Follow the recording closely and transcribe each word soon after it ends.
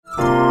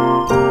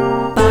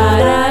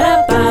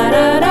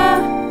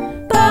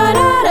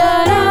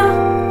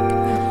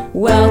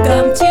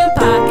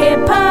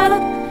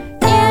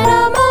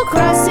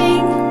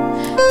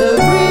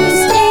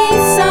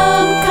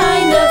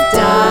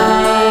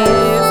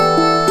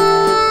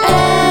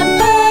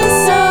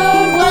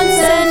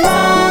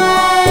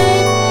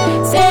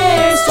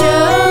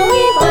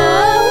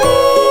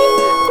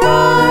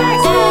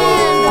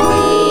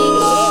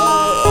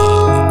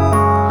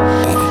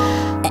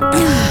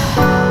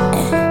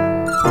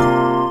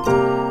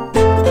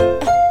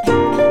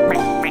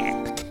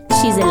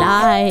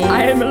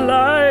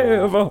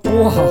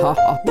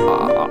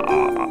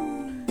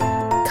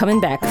coming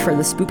back for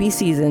the spoopy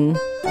season,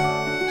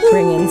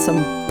 bringing some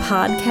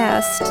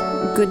podcast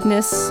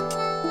goodness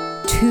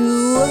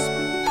to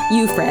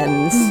you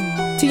friends,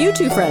 to you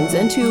two friends,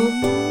 and to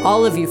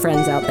all of you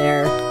friends out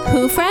there.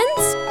 Who friends?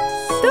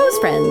 Those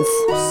friends.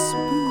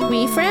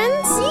 We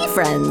friends? Me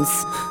friends.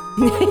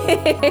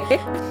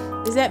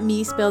 Is that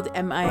me spelled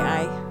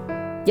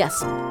M-I-I?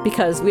 Yes,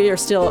 because we are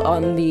still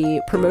on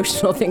the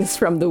promotional things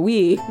from the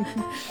Wii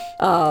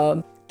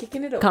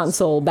Kicking it old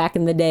console back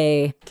in the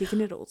day.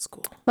 Kicking it old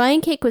school.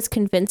 Lion Cake was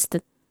convinced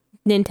that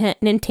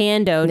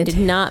Nintendo did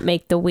not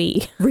make the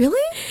Wii. Really?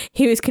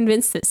 He was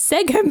convinced that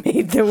Sega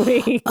made the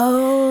Wii.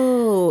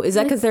 Oh, is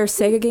that because there are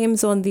Sega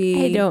games on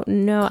the... I don't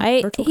know.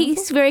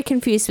 He's very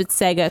confused with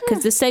Sega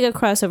because the Sega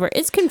crossover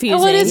is confusing.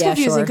 Oh, it is Yeah,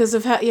 confusing sure. because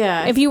of how,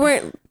 yeah. If you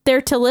weren't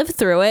there to live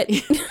through it.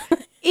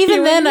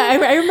 Even then,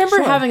 I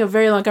remember having a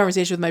very long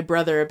conversation with my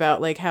brother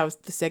about like how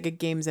the Sega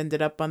games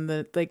ended up on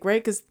the, like,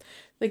 right? Because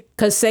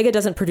Sega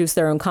doesn't produce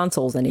their own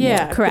consoles anymore.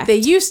 yeah, correct. But they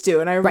used to,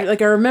 and I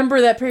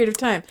remember that period of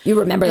time. You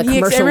remember the And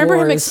commercial I remember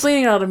him wars.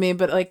 explaining it all to me,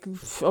 but like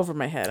over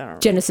my head, I don't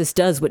remember. Genesis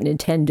does what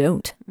Nintendo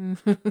don't.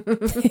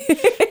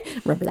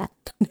 Remember that.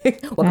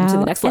 Welcome to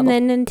the next level.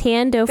 And then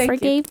Nintendo Thank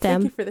forgave you.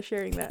 them Thank you for the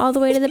sharing that. all the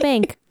way to the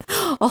bank.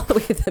 All the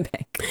way to the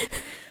bank.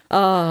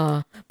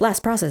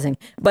 Blast processing.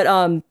 But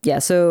yeah,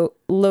 so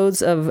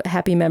loads of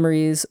happy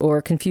memories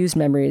or confused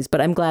memories, but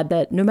I'm glad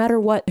that no matter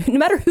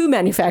who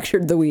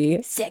manufactured the Wii,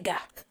 Sega.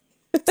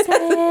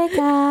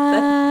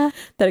 Sega.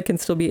 that it can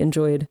still be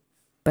enjoyed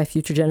by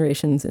future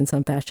generations in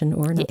some fashion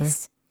or another.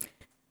 Yes.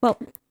 Well,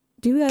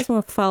 do you guys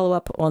want to follow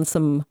up on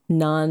some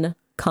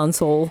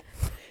non-console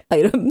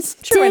items?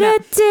 Sure, why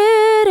not?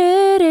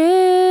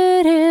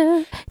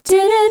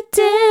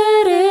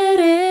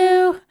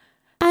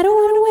 I don't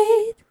want to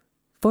wait.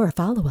 For a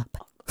follow-up.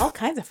 All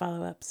kinds of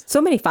follow-ups.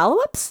 So many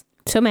follow-ups?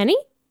 So many?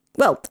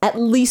 Well, at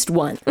least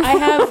one.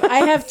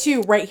 I have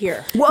two right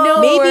here.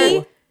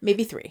 Whoa.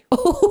 Maybe three.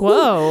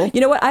 Whoa. You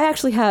know what? I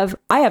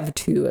have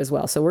two as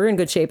well. So we're in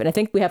good shape. And I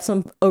think we have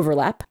some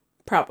overlap.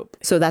 Probably.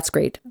 So that's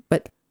great.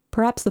 But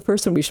perhaps the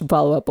first one we should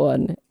follow up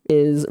on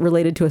is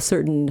related to a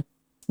certain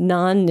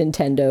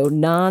non-Nintendo,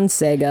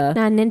 non-Sega,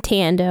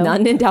 Non-Nintendo.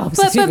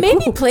 non-Nintendo. But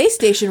maybe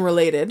PlayStation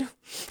related.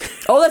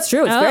 Oh, that's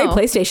true. It's very Oh.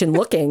 PlayStation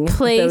looking. with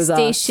those,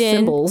 PlayStation.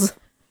 symbols.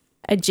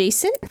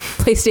 Adjacent?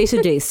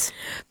 PlayStation Jace.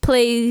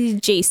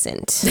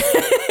 Play-adjacent.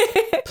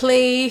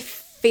 Play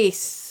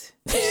face.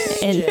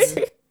 And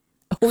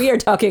We are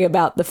talking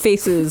about the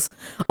faces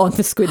on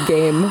the Squid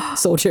Game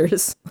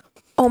soldiers.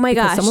 oh my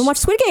gosh. Someone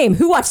watched Squid Game.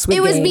 Who watched Squid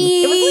It was Game?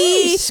 me.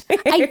 It was me.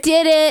 I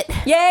did it.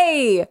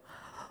 Yay.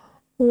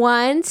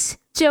 Once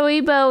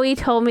Joey Bowie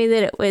told me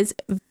that it was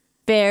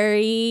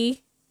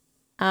very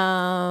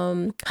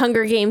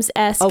Hunger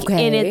Games-esque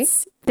Okay. in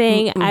its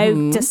thing. I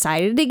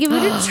decided to give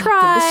it a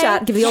try. Give it a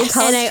shot. Give the old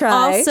college and I try.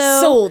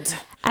 Also, Sold.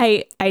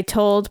 I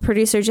told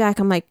producer Jack,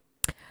 I'm like,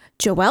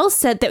 Joelle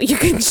said that you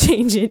can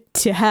change it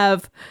to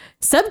have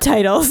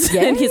subtitles.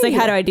 And he's like,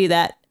 how do I do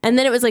that? And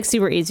then it was like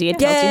super easy. It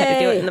tells you how to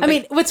do it. In the I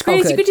mean, what's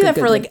great is you good, could do that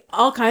good, for good. like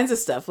all kinds of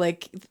stuff.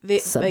 Like,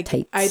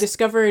 Subtites. I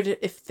discovered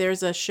if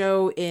there's a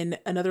show in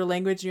another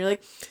language and you're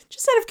like,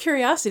 just out of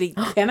curiosity,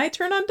 can I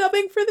turn on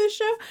dubbing for this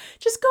show?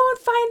 Just go and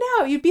find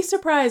out. You'd be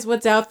surprised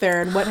what's out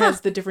there and what has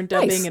the different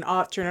dubbing Nice. and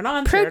off, turn it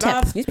on, Pro turn it tip.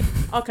 off, Excuse me.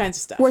 all kinds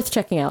of stuff. Worth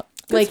checking out.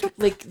 like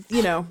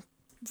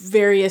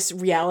various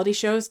reality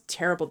shows.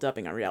 Terrible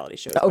dubbing on reality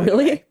shows. Oh, by the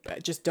really? way.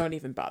 Just don't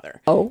even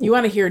bother. Oh. You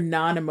want to hear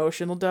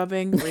non-emotional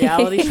dubbing?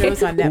 Reality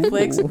shows on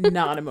Netflix,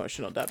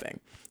 non-emotional dubbing.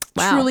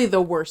 Wow. Truly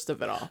the worst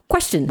of it all.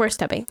 Question. worst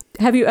dubbing.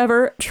 Have you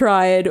ever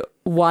tried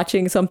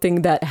watching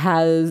something that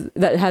has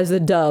a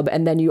dub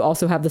and then you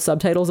also have the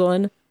subtitles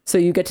on? So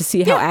you get to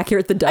see how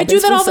accurate the dub I is do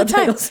that from all the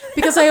time subtitles?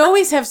 because I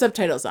always have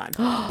subtitles on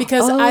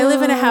because I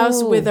live in a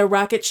house with a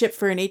rocket ship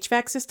for an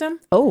HVAC system.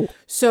 Oh,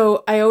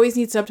 So I always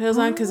need subtitles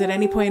on because at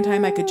any point in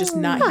time I could just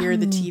not hear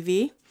the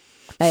TV.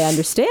 I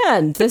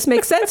understand. This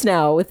makes sense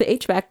now with the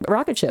HVAC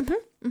rocket ship.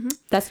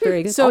 That's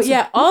very good. So Awesome.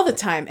 yeah, all the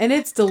time, and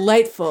it's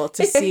delightful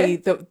to see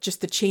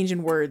the change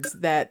in words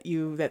that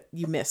you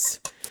miss.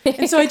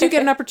 And so I do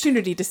get an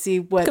opportunity to see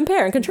what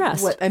Compare and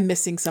contrast. what I'm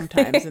missing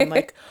sometimes, and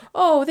like,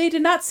 oh, they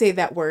did not say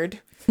that word.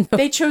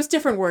 They chose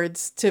different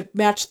words to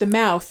match the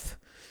mouth,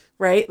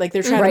 right? Like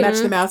they're trying Right. to match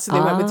the mouth, so they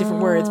went with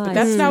different words. But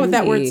that's not what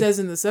that word says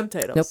in the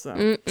subtitles. Nope.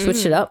 So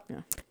Switch it up.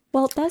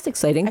 Well, that's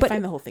exciting. I But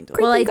find the whole thing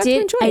delightful. Well, you got to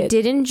enjoy I it.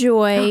 did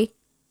enjoy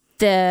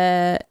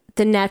the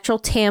natural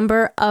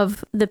timbre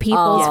of the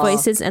people's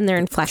voices and their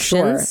sure,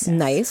 inflections.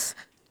 nice.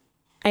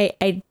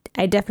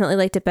 I definitely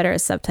liked it better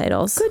as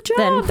subtitles. Good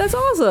job. That's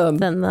awesome.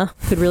 Than the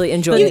Could really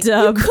enjoy the it.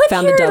 dub. Could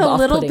Found hear the it dub a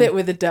little off-putting. bit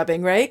with the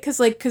dubbing, right?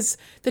 Because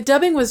the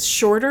dubbing was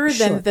shorter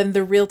than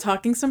the real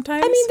talking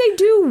sometimes. I mean, they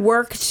do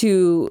work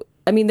to.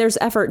 I mean, there's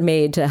effort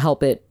made to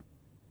help it.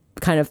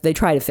 Kind of, they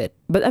try to fit,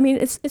 but I mean,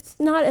 it's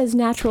not as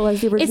natural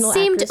as the It original.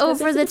 seemed actors,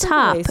 'cause over they the see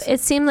different top. ways. It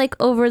seemed like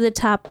over the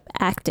top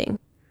acting.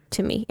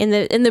 to me in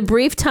the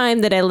brief time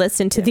that I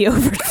listened to the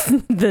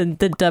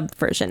the dubbed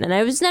version, and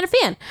I was not a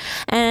fan,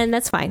 and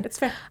that's fine. That's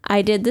fair.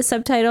 I did the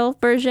subtitle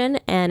version,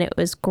 and it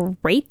was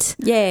great.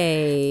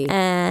 Yay.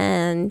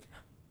 And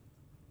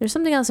there's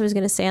something else I was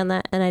going to say on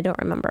that, and I don't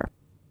remember.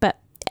 But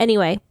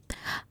anyway,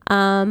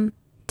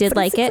 did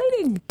like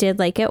it. Did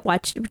like it.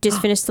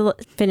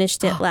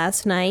 Finished it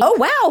last night. Oh,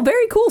 wow.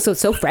 Very cool. So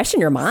it's so fresh in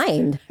your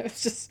mind. I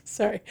was just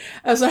sorry.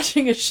 I was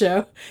watching a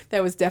show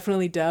that was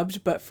definitely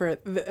dubbed, but for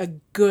a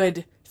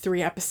good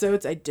 3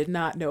 episodes, I did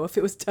not know if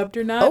it was dubbed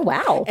or not. Oh,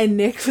 wow. And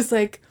Nick was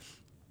like,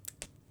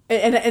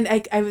 and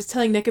I was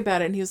telling Nick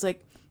about it, and he was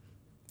like,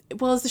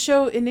 well, is the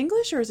show in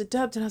English or is it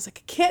dubbed? And I was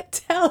like, I can't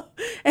tell.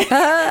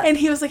 And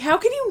he was like, how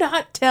can you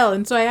not tell?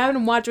 And so I had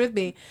him watch with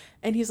me,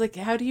 and he's like,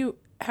 how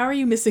are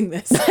you missing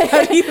this?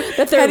 How do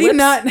you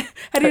not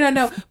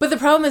know? But the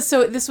problem is,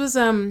 so this was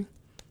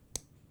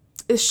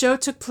the show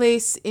took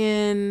place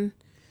in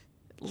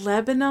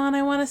Lebanon,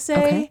 I want to say.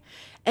 Okay.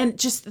 And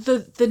just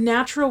the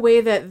natural way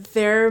that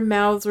their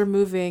mouths were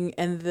moving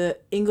and the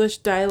English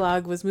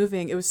dialogue was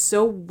moving, it was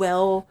so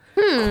well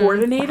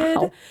coordinated.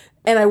 Wow.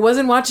 And I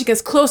wasn't watching as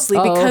closely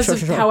because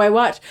of how I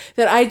watch,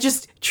 that I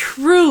just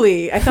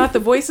I thought the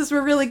voices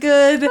were really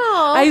good.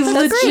 I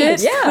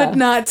legit could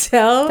not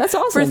tell That's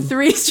awesome. for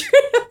 3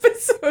 straight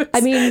episodes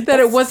I mean,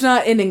 that it was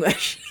not in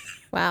English.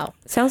 Wow.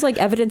 Sounds like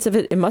evidence of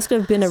it. It must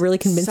have been a really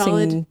convincing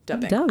Solid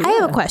dubbing. dub. I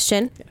have a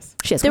question. Yes.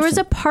 She has There was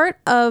a part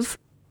of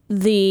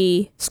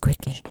the Squid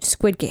Game.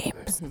 Squid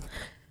Games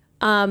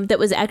that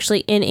was actually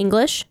in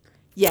English.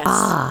 Yes.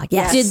 Ah,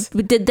 yes.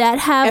 Did that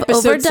have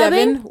Episode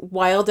overdubbing? 7,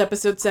 Wild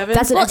episode 7.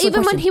 That's an Well, excellent even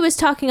when question. he was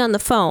talking on the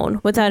phone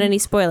without any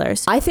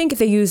spoilers. I think if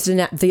they used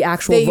the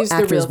actual They used the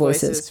actors' real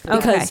voices, voices for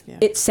because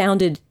that. it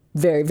sounded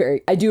very,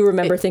 very. I do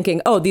remember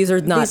thinking, "Oh, these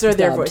are not. These are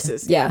their dubbed."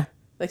 voices. Yeah.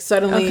 Like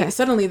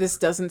suddenly this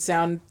doesn't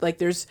sound like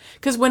there's,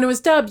 because when it was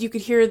dubbed, you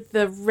could hear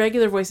the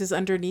regular voices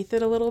underneath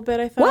it a little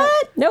bit, I thought.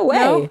 What? No way.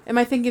 No? Am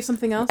I thinking of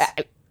something else?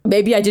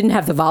 Maybe I didn't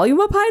have the volume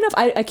up high enough.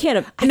 I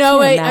can't. I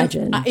No, can't I'm-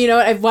 imagine. you know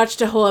what? I've watched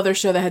a whole other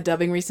show that had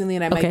dubbing recently,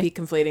 and I might Okay. be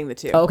conflating the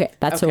two. Okay,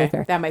 that's totally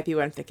fair. That might be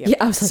what I'm thinking of.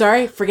 Yeah, I was like-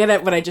 Sorry,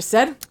 forget what I just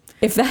said.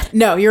 If that,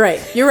 No, you're right.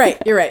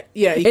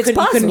 Yeah, you it's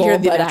possible, couldn't hear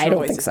the but natural I don't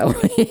voices. think so.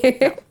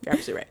 You're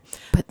absolutely right.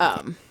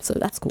 So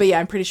that's cool. But yeah,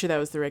 I'm pretty sure that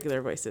was the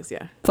regular voices.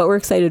 Yeah. But we're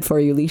excited for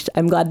you, Leash.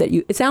 I'm glad that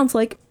you. It sounds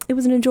like it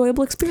was an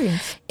enjoyable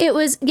experience. It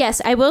was,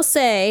 yes, I will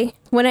say,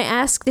 when I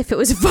asked if it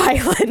was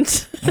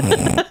violent,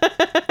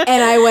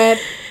 And I went,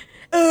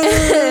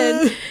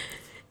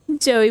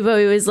 Joey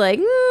Bowie was like,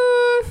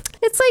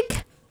 it's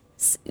like,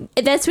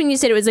 that's when you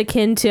said it was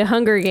akin to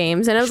Hunger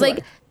Games. And I was Sure.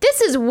 like,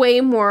 this is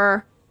way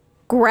more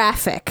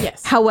graphic.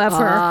 Yes.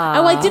 However,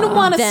 oh, I didn't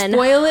want to than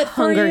spoil it for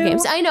Hunger you.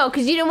 Games. I know,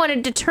 because you didn't want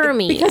to deter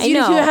me. Because I you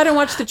know. hadn't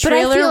watched the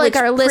trailer, But I feel like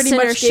which our pretty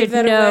much listeners gave should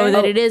that know away.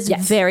 that it is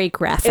yes. very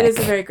graphic. It is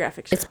a very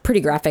graphic show. It's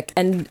pretty graphic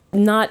and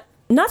not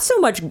so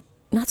much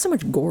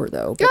gore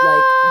though, but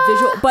like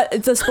visual. But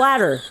it's a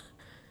splatter.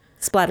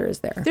 Splatter is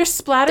there. There's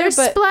splatter, There's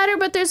but splatter,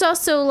 but there's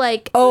also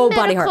like body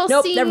medical horror.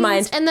 Nope, scenes, never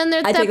mind. And then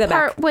there's I take that that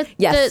part back. with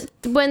Yes.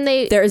 when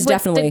they There is with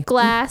definitely- the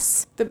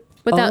glass the,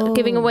 without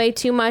giving away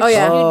too much. Oh,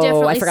 yeah. You Oh,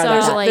 definitely I forgot saw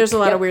there's that. like there's a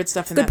lot Yep. of weird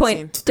stuff in Good that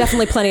point. scene.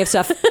 Definitely plenty of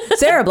stuff.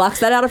 Sarah blocks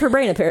that out of her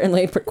brain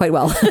apparently quite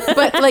well.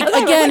 But like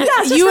again,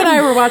 you and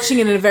I were watching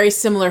it in a very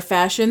similar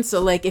fashion.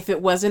 So like, if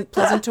it wasn't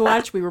pleasant to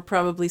watch, we were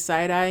probably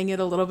side eyeing it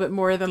a little bit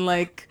more than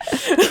like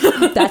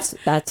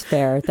That's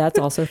fair. That's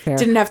also fair.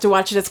 didn't have to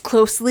watch it as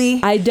closely.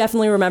 I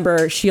definitely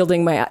remember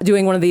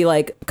doing one of the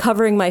like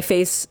covering my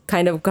face,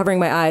 kind of covering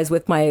my eyes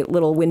with my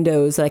little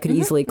windows that I could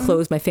easily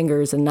close my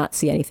fingers and not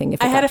see anything. If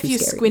it I had got a too few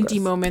scary and squinty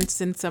gross.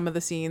 moments in some of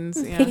the scenes.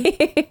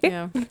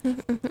 Yeah.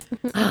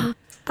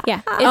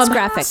 yeah, it's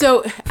graphic.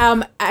 So,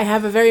 I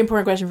have a very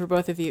important question for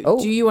both of you. Oh.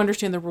 Do you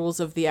understand the rules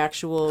of the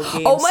actual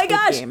game? Oh my Squid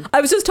gosh! Game?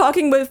 I was just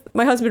talking with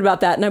my husband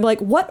about that, and I'm like,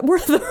 "What were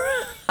the?"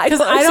 Because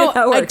I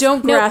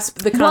don't grasp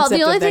the concept. well,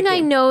 the only of that thing I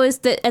game. know is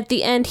that at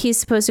the end he's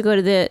supposed to go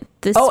to the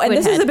Oh, and squid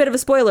this head. is a bit of a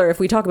spoiler if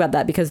we talk about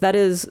that because that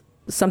is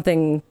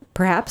something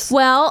perhaps.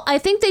 Well, I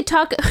think they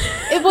talk.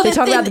 Well, They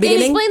talk about the They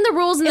beginning? explain the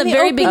rules in the the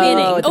very opening-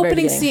 beginning. Oh, at the very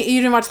Opening beginning. scene.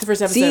 You didn't watch the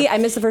first episode. See, I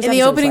missed the first in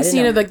episode. the opening so I scene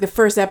didn't of know. like the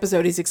first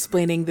episode, he's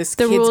explaining this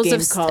The kids rules game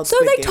of- called. So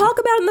they talk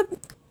about it in the,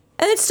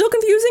 and it's still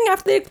confusing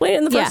after they explain it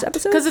in the first Yeah.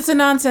 episode. because it's a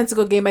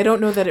nonsensical game. I don't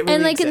know that it really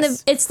And like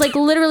exists. it's like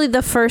literally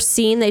the first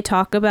scene they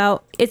talk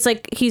about. It's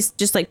like he's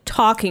just like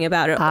talking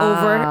about it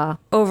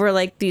over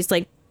like these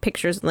like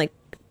pictures and like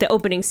the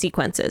opening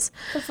sequences.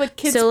 It's like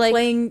kids so, like-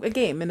 playing a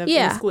game in a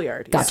Yeah.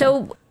 schoolyard. Gotcha.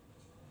 So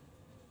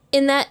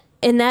in that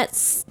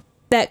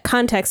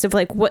context of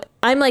like what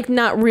I'm like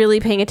not really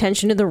paying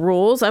attention to the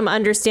rules. I'm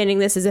understanding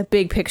this as a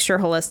big picture,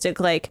 holistic.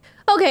 Like,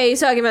 okay, he's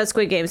talking about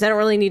Squid Games. I don't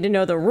really need to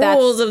know the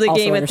rules of the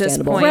also game at this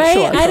understandable. point. Right?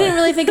 Sure, I sure. didn't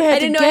really think I had I to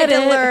didn't know I get had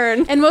to it.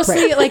 learn. And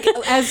mostly, like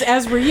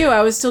as were you,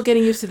 I was still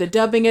getting used to the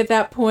dubbing at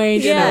that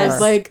point, and I Yes.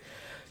 was like,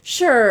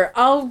 "Sure,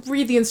 I'll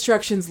read the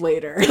instructions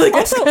later." Like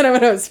that's kind of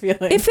what I was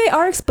feeling. If they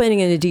are explaining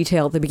it in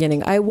detail at the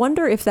beginning, I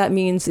wonder if that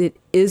means it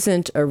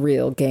isn't a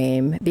real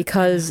game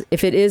because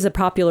if it is a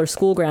popular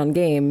playground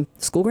game,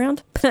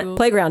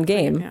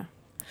 Yeah.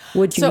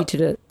 Would you need to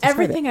describe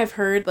everything it? I've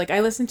heard, like I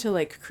listen to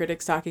like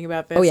critics talking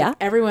about this. Oh, yeah? Like,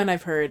 everyone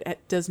I've heard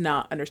does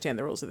not understand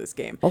the rules of this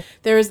game. Oh.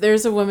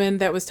 There's a woman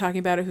that was talking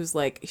about it who's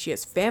like she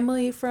has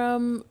family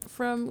from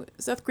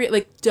South Korea,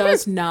 like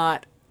does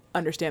not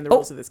understand the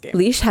rules of this game.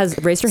 Leash has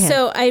raised her hand.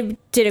 So I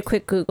did a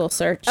quick Google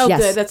search. Oh, Yes.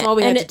 good. That's all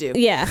we had And to do.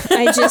 Yeah,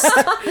 I just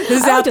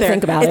It's I out like to there.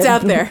 think about it's it.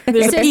 out there.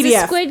 There's a says the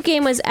PDF. Squid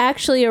Game was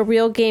actually a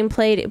real game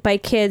played by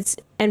kids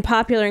and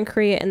popular in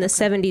Korea in the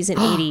 70s and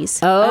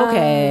 80s.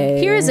 Okay.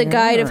 Here is a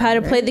guide of how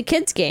to play the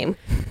kids game.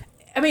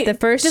 I mean, the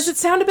first- does it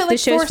sound a bit the like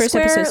show's first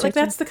Foursquare? episode Like starts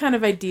that's the kind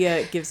of idea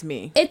it gives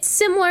me. It's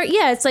similar.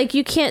 Yeah, it's like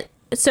you can't.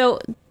 So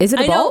Is it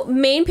a I ball?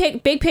 know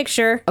big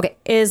picture. Okay.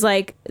 Is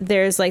like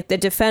there's like the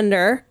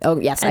defender. Oh,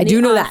 yes. and I the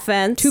do know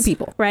offense, that. 2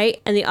 people. right?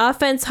 And the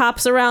offense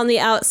hops around the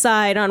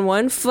outside on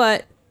one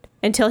foot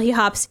until he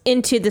hops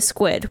into the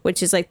squid,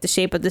 which is like the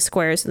shape of the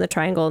squares and the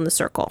triangle and the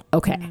circle.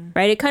 Okay.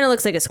 Right? It kind of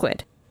looks like a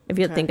squid if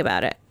you think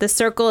about it. The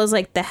circle is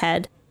like the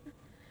head,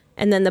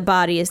 and then the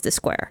body is the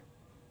square.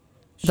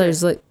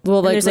 There's like, well,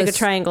 And like, there's like a this-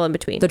 triangle in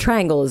between. The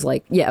triangle is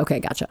like, yeah,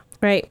 okay, gotcha.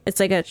 right? It's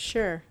like a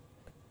Sure.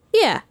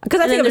 yeah.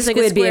 Because I And think then of a there's,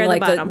 squid a square being at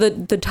like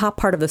bottom. the top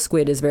part of the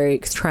squid is very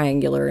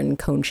triangular and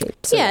cone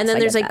shaped. So yeah, and yes, then I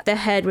there's get like that. the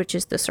head, which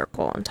is the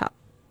circle on top.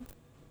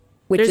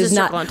 which there's is a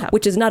not circle on top.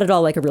 which is not at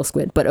all like a real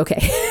squid, but okay.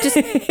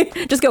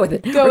 Just go with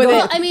it. Go with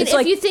Well, it. I mean, It's if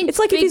like- you think it's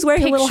like if big he's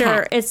wearing a little picture,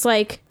 hat. it's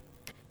like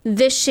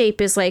this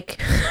shape is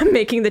like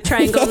making the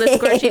triangle and the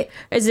square shape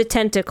is the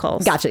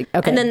tentacles. Gotcha,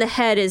 okay. And then the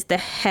head is the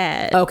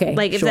head. Okay,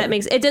 Like if sure. that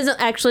makes it doesn't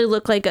actually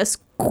look like a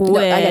squid. No,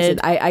 I get you.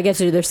 I get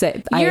you. They're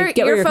saying I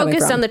get where You're coming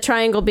focused from. on the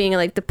triangle being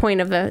like the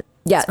point of a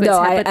Yeah, squid's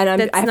no, head, but I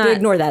that's have not- to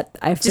ignore that.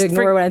 I have to Just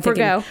ignore what I'm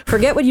thinking. forgo.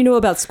 Forget what you know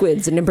about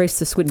squids and embrace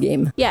the squid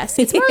game. Yes,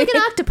 it's more like an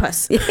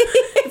octopus.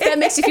 If that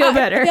makes you feel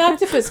better. The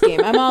octopus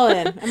game. I'm all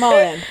in. I'm all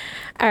in.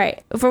 All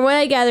right. From what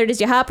I gathered is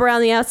you hop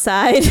around the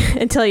outside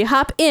until you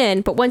hop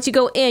in, but once you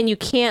go in, you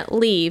can't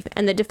leave,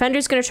 and the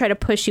defender's going to try to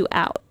push you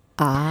out.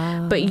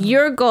 Ah, But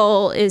your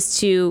goal is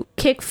to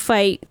kick,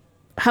 fight,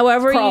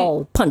 however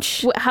crawl,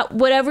 punch.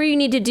 whatever you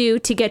need to do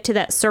to get to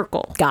that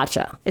circle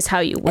Gotcha. is how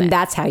you win. And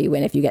that's how you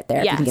win if you get there.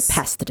 If you can get Yes.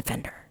 past the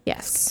defender.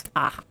 yes.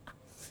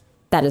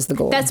 That is the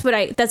goal. That's what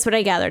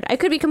I gathered. I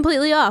could be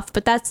completely off,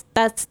 but that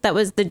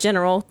was the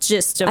general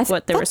gist of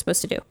what they were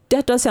supposed to do.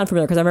 That does sound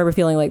familiar because I remember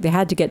feeling like they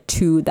had to get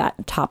to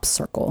that top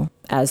circle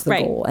as the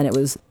Right. goal, and it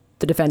was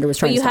the defender was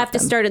trying But to you stop have to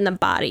them. start in the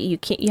body. You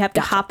can't. You have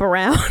to hop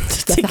around You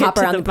have to to get hop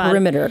to around the the body.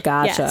 perimeter.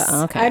 Gotcha. Yes.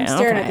 Okay. I'm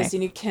staring at okay. this,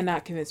 and you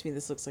cannot convince me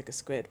this looks like a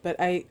squid. But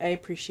I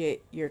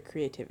appreciate your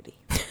creativity.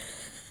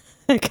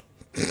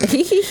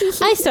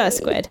 I saw a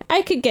squid.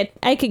 I could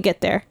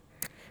get there.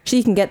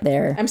 She can get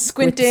there. I'm with the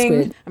squinting.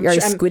 squid. I'm Are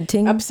you I'm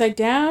squinting? upside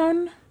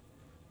down.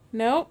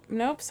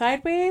 Nope.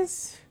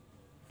 Sideways.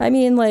 I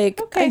mean, like,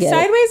 I Okay, get it.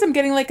 sideways. I'm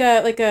getting like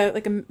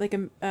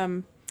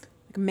a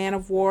man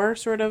of war,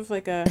 sort of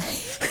like a.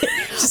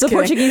 The kidding.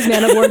 Portuguese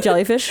man of war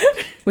jellyfish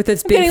with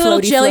its big Getting a little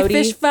floaty,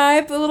 jellyfish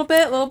floaty. vibe, a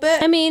little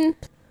bit. I mean,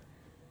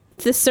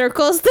 the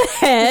circle's the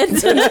head,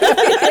 All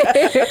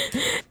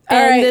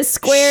and right, the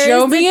square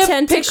show is me the a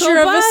tentacle picture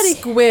of a body.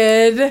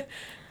 squid.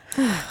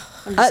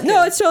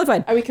 No, it's totally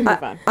fine. We can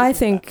move on. I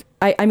think.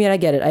 I mean, I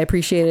get it. I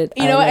appreciate it.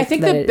 You know, I like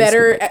think that the it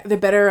is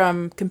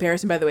better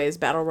comparison, by the way, is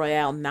Battle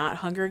Royale, not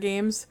Hunger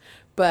Games.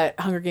 But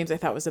Hunger Games, I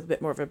thought was a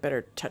bit more of a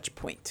better touch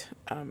point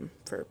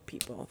for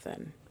people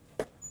than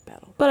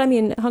Battle. But I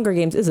mean, Hunger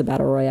Games is a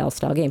battle royale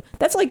style game.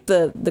 That's like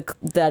that.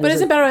 But is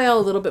isn't a- Battle Royale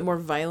a little bit more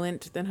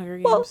violent than Hunger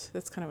Games? Well-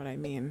 That's kind of what I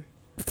mean.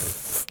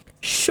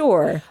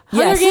 Sure.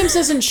 Hunger Yes. Games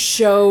doesn't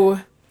show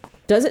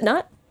Does it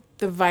not?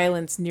 the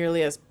violence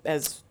nearly as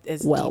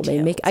Well, they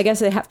detailed. make. I guess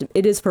they have to.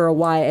 It is for a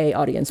YA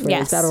audience, whereas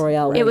Yes. battle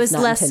royale. It is was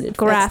not less intended.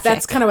 graphic.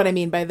 That's kind of what I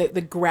mean by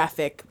the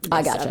graphic.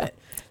 I gotcha. Of it.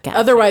 Gotcha.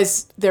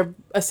 Otherwise, they're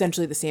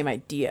essentially the same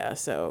idea.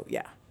 So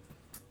yeah.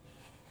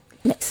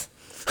 Nice.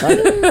 Love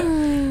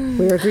it.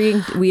 We're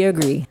agreeing. We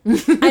agree.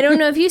 I don't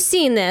know if you've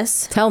seen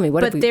this. Tell me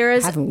what But have we, there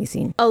is haven't we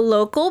seen? a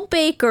local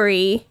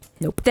bakery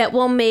Nope. that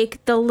will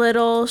make the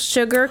little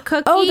sugar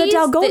cookies. Oh, the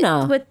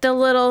Dalgona. with the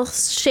little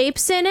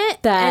shapes in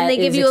it, That and they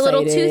give is you a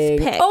little exciting.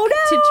 toothpick Oh,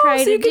 no, to try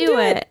so to you can do do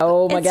it. it.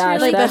 Oh my It's gosh,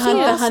 really Like that's the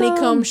cute.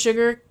 honeycomb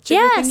sugar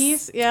Yes.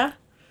 thingies, yeah.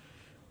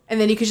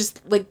 And then you could just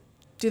like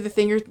do the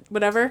thing or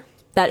whatever.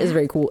 That is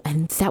very cool.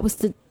 And that was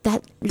that.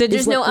 There's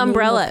is what no the name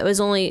umbrella. of- There's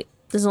only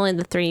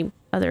the three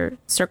other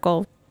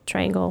circle,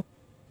 triangle,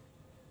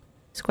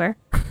 square,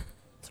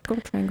 Circle,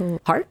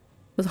 triangle, heart.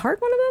 Was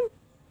heart one of them?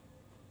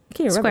 I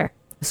can't remember.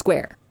 Square.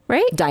 Square.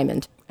 right?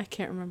 Diamond. I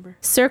can't remember.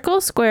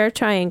 Circle, square,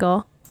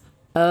 triangle,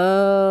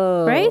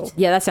 Oh. Right?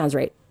 Yeah, that sounds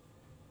right.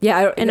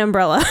 Yeah, an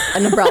umbrella.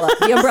 an umbrella.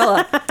 The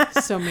umbrella.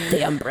 So mean.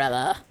 The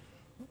umbrella.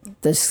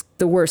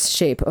 The worst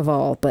shape of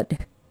all, but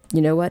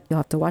you know what? You'll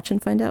have to watch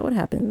and find out what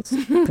happens.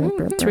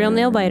 It's a real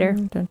nail biter.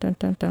 Dun, dun,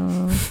 dun,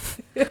 dun.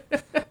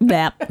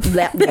 Blap,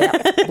 blap, blap,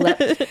 blap,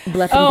 blap,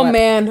 and Oh blap.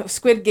 man,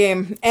 Squid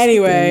Game.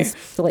 Anyway,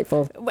 It's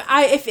delightful.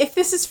 if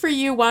this is for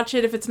you, watch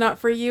it. If it's not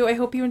for you, I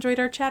hope you enjoyed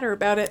our chatter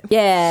about it.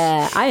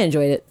 Yeah, I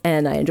enjoyed it,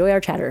 and I enjoy our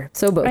chatter.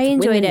 So both. I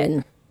enjoyed it.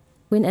 Win-win-win.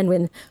 Win and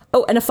win.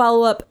 Oh, and a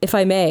follow-up, if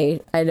I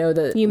may. I know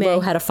that You may. Lo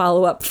had a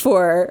follow-up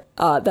for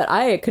that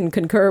I can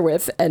concur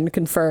with and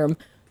confirm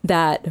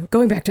that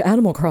going back to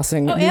Animal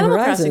Crossing. Oh, New Animal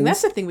Horizons, Crossing.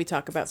 That's the thing we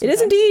talk about it is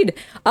sometimes. indeed.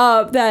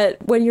 That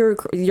when you're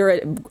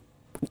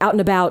out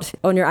and about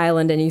on your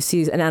island and you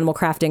see an animal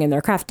crafting and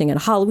they're crafting a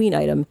Halloween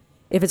item,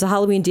 if it's a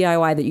Halloween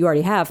DIY that you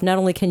already have, not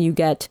only can you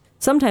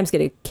sometimes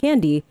get a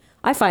candy,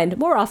 I find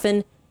more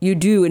often you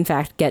do in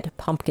fact get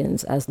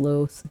pumpkins, as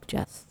Lo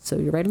suggests. So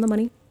you're right on the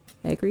money.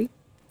 I agree.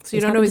 So you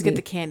It's don't happened always to get me.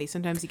 the candy.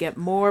 Sometimes you get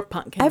more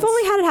pumpkins. I've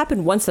only had it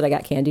happen once that I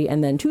got candy,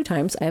 and then 2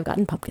 times I have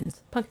gotten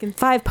pumpkins. pumpkins.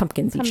 5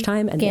 pumpkins each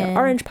time, and they're Pumpkin.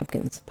 orange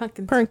pumpkins.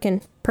 Pumpkins.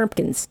 Perkin.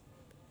 Pumpkins.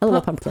 I love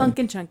a pumpkin.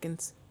 Pumpkin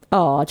chunkins.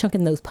 Oh,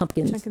 chunking those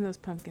pumpkins. Chunking those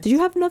pumpkins. Did you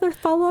have another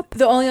follow-up?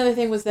 The only other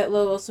thing was that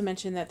Lo also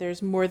mentioned that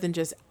there's more than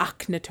just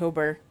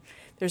Aknatober.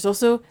 There's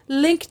also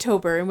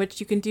Linktober, in which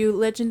you can do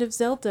Legend of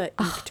Zelda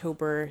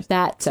Inktober.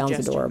 That sounds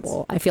suggestions.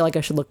 adorable. I feel like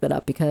I should look that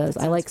up because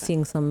I like fun.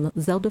 seeing some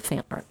Zelda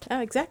fan art. Oh,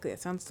 exactly.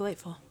 That sounds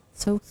delightful.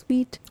 So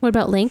sweet. What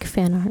about Link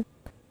fan art?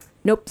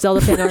 Nope,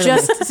 Zelda fan art.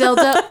 Just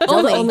Zelda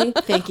only. only.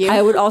 Thank you.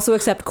 I would also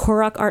accept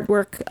Korok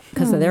artwork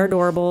because they're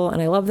adorable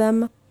and I love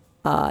them.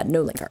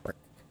 No Link artwork.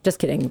 Just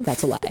kidding.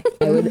 That's a lie.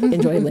 I would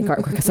enjoy Link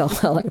artwork as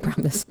well, I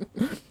promise.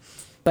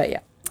 But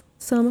yeah,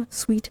 some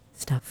sweet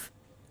stuff.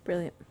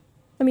 Brilliant.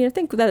 I mean, I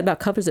think that about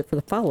covers it for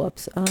the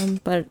follow-ups.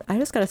 But I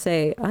just got to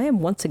say, I am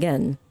once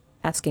again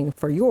asking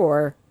for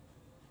your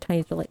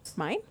tiny delights.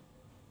 Mine?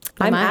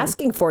 I'm Mine.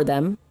 asking for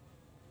them.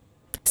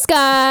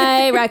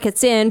 Sky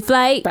rockets in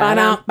flight.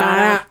 Ba-da,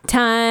 ba-da,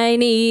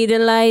 Tiny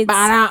delights.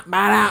 ba-da,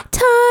 ba-da.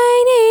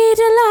 Tiny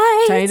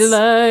delights. Tiny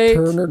delight.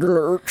 Turner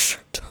Deluxe.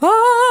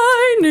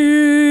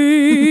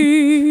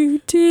 Tiny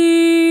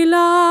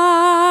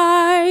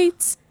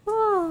delights.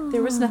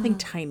 There was nothing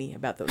tiny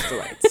about those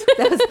delights.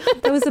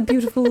 That was a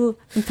beautiful,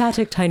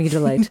 emphatic, tiny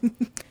delight.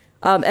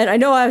 And I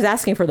know I was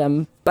asking for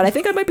them, but I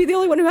think I might be the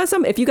only one who has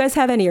some. If you guys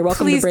have any, you're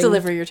welcome Please to bring.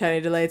 deliver your tiny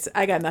delights.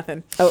 I got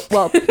nothing. Oh,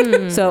 well,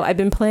 so I've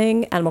been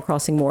playing Animal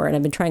Crossing more, and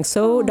I've been trying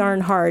so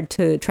darn hard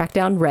to track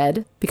down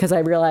Red because I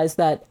realized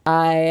that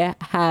I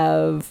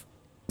have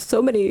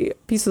so many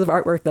pieces of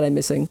artwork that I'm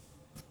missing.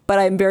 But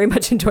I'm very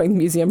much enjoying the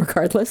museum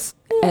regardless.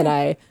 And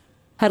I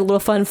had a little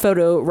fun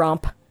photo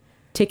romp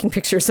taking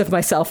pictures of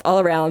myself all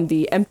around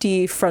the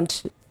empty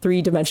front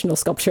 3-dimensional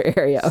sculpture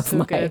area of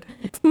So good.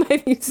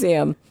 my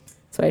museum.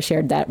 So I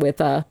shared that with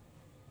the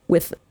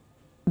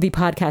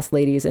podcast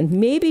ladies, and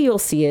maybe you'll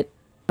see it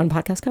on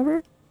podcast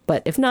cover.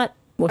 But if not,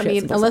 we'll I share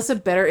mean, it unless a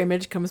better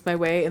image comes my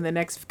way in the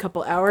next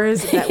couple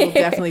hours, that will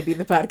definitely be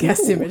the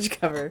podcast image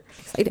cover.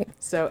 exciting.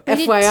 So, We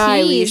did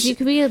FYI, we tease. You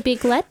could be a big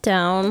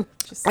letdown.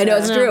 just, I know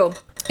it's true.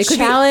 It could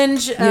be-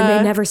 challenge. you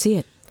may never see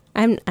it.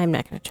 I'm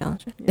not going to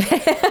challenge it.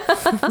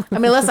 I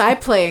mean, unless I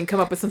play and come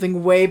up with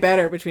something way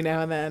better between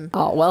now and then.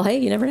 Oh, well, hey,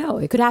 you never know.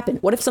 It could happen.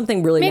 What if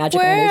something really Make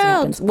magical and amazing world.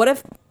 happens? What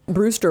if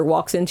Brewster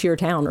walks into your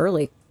town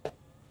early?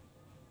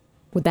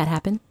 Would that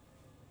happen?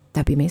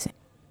 That'd be amazing.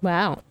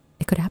 Wow.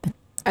 It could happen.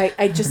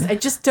 I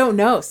just don't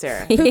know,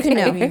 Sarah. Who can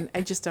know? I mean,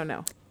 I just don't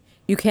know.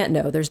 You can't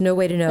know. There's no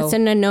way to know. It's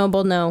an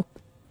unknowable no.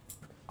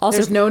 Also,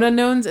 There's known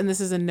unknowns, and this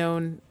is a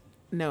known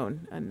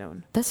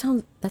unknown. that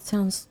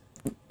sounds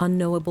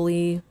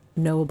unknowably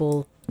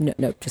knowable.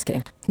 No, just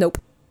kidding. Nope.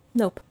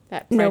 Nope.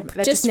 That Nope,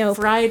 That just nope.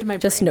 fried my brain.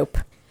 Just nope.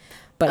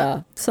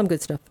 But some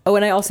good stuff. Oh,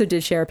 and I also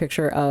did share a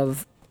picture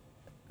of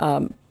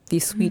the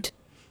sweet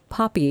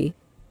Poppy,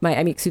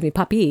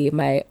 Poppy,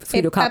 my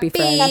pseudo-copy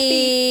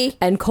friend,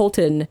 and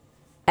Colton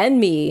and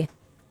me.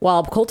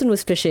 While Colton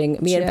was fishing,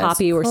 me and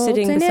Poppy were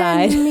sitting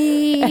beside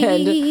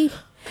and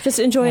just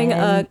enjoying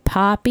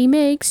Poppy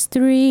makes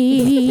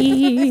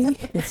 3.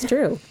 It's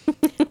true.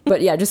 But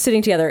yeah, just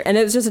sitting together. And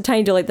it was just a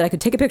tiny delight that I could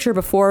take a picture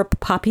before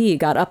Poppy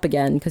got up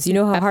again, because you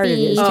know how hard it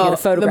is to get a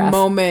photograph. The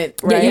moment,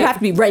 right? Yeah, you have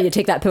to be ready to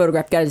take that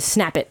photograph. You got to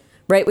snap it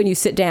right when you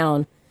sit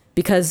down,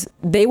 because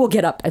they will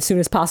get up as soon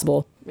as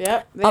possible.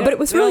 Yep. But it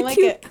was really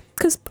cute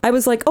because I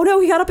was like, oh no,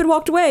 he got up and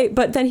walked away.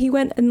 But then he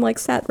went and like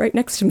sat right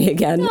next to me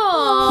again. He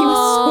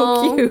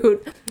was so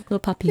cute. Little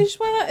puppy.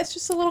 It's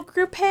just a little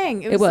group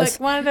hang. It was. was like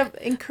wanted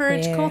to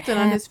encourage We're Colton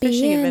on his happy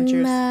fishing in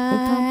adventures.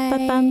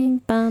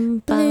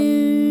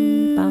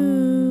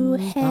 Blue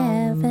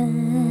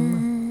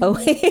heaven. Oh,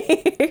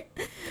 it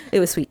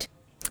was sweet.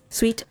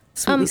 Sweetly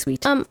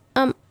sweet.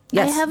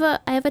 Yes.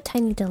 I have a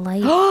tiny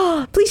delight.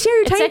 Please share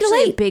your It's tiny actually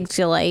a delight. big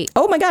delight.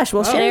 Oh my gosh,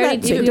 well, I share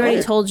already, that. we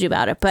already told you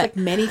about it, but Like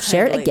many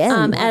Share it times.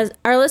 again. as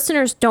our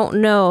listeners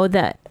don't know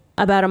that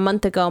about a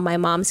month ago, my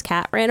mom's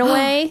cat ran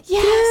away,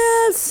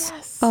 Yes.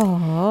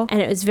 Oh, and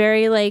it was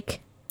very like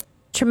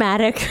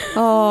traumatic.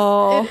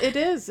 oh, It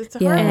is. It's a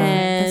yeah, hard one.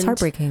 And- that's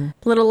heartbreaking.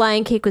 Little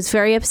Lion Cake was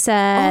very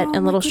upset, Oh,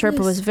 and my Little Sherpa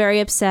goodness. was very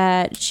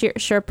upset.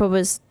 Sherpa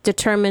was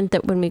determined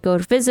that when we go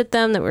to visit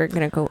them,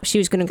 that she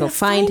was gonna go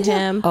find find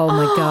him. him. Oh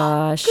my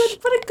gosh. Good.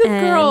 What a good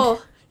And-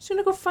 girl. She's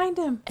gonna go find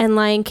him. And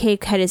Lion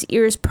Cake had his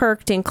ears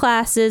perked in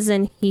classes,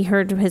 and he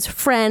heard his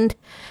friend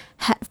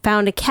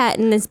found a cat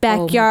in his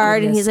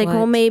backyard, and he's goodness, like, what?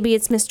 "Well, maybe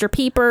it's Mr.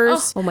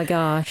 Peepers." Oh my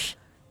gosh.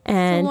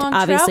 And long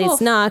obviously travel.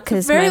 it's not It's a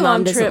because very my mom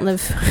long doesn't trip.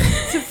 live.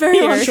 It's a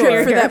very long Sure,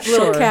 trip for that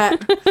little sure.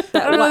 cat. I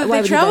don't know why that would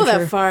they you travel venture?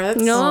 that far.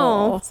 That's,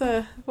 No. It's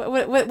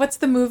what's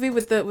the movie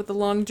with the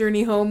long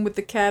journey home with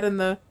the cat and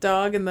the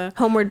dog and the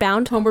Homeward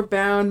Bound. Homeward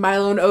Bound,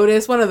 Milo and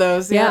Otis, one of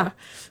those. Yeah.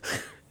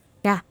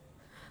 Yeah.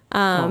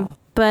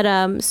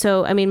 But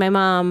so I mean my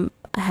mom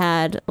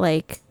had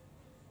like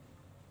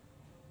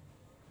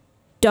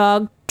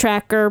dog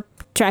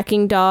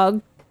tracking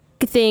dog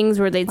things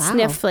where they'd Wow.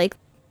 sniff like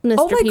Mr.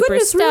 Oh my Peeper's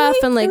goodness, stuff really?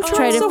 and like They're try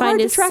trying to so find hard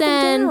to his track him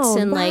scent down.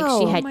 and like Wow.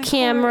 she Oh had my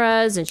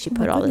cameras and she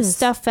put all this goodness.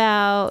 stuff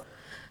out.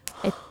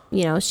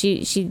 You know,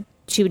 she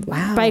would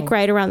Wow. bike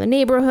ride around the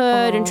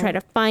neighborhood and try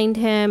to find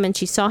him, and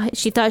she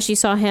thought she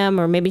saw him,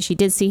 or maybe she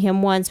did see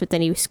him once, but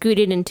then he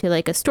scooted into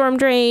like a storm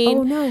drain.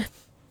 Oh no.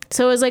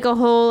 So it was like a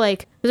whole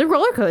like it was a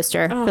roller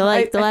coaster Oh, for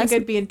like the I last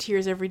think I'd be in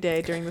tears every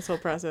day during this whole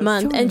process.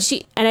 month.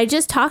 And I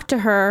just talked to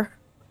her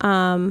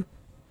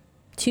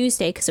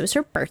Tuesday because it was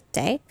her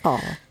birthday,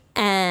 Oh.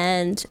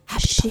 and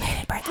Happy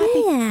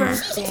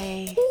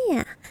birthday.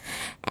 yeah,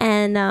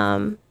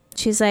 and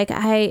she's like,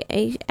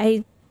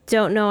 I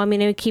don't know. I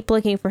mean, I keep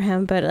looking for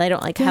him, but I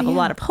don't like have a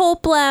lot of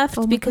hope left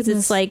Oh, my because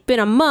goodness. it's like been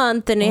a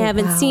month and I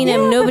haven't wow. seen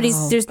him. Yeah,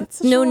 Nobody's that's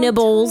such no a long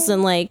nibbles time.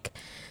 and like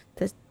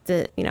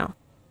the you know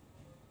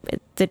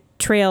the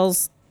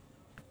trails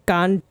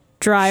gone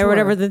dry or Sure.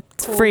 whatever the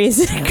phrase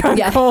is. Gone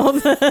Yeah. cold.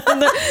 I'm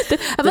The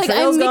like,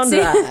 trail's I'm gone mixing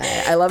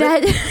dry. I love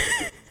it.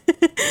 that.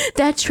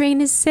 That train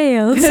has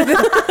sailed.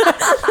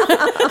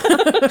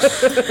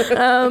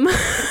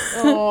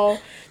 Oh.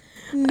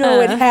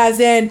 No, it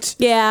hasn't.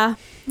 Yeah.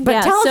 But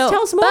yeah.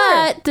 tell us more.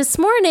 But this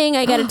morning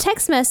I got a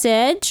text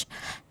message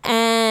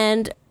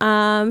and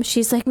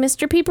she's like,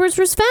 Mr. Peepers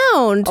was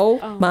found.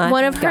 Oh my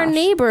One of her gosh.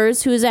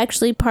 neighbors who is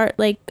actually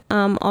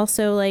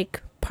also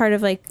like part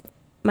of like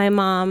my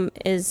mom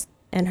is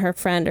and her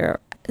friend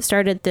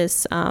started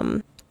this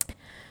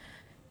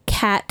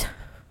cat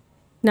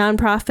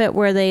nonprofit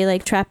where they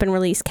like trap and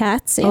release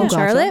cats in Oh, gotcha.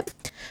 Charlotte.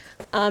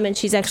 And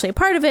she's actually a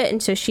part of it,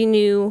 and so she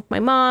knew my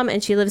mom,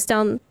 and she lives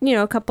down,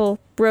 a couple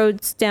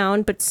roads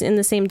down, but in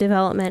the same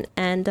development,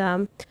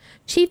 and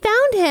she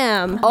found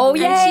him. Oh, And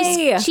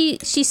yay!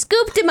 she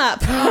scooped him up,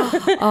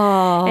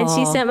 Oh. and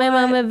she sent my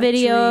mom a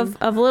video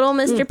of little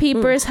Mr.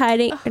 Peepers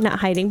not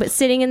hiding, but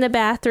sitting in the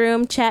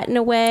bathroom, chatting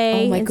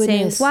away, Oh, my and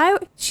goodness. saying,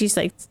 "Why?" She's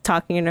like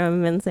talking to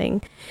him and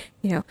saying,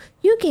 "You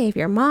gave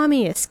your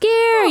mommy a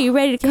scare. Are you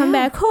ready to come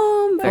Yeah. back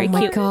home?" Very Oh my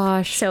cute.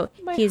 gosh. So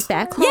My he's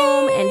back heart.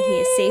 home and he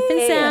is safe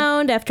and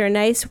sound after a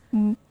nice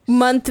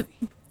month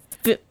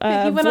He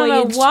went voyage. on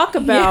a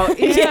walkabout.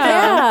 Yeah.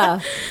 Yeah.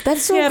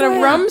 That's so He had a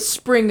great.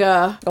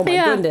 Rumspringa. Oh my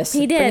Yeah, goodness.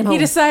 he did. Bring it He home.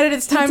 decided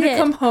it's time to did.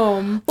 come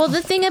home. Well,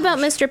 the thing about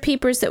Mr.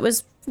 Peepers that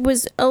was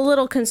a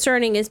little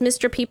concerning is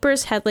Mr.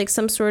 Peepers had like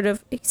some sort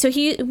of, so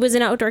he was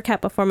an outdoor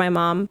cat before my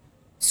mom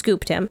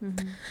scooped him.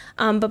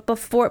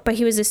 But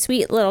he was a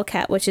sweet little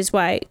cat, which is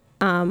why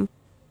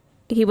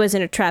he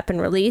wasn't a trap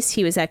and release.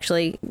 He was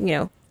actually,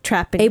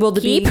 trap and able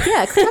to keep. be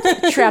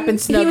Trap and he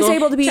snuggle. was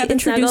able to be Trap and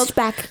introduced snuggled.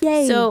 back.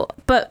 Yay. So,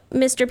 but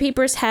Mr.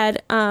 Peepers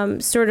had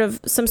sort of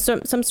some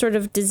sort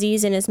of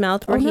disease in his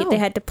mouth where Oh, no. they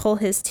had to pull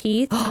his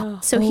teeth.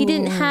 So he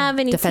didn't have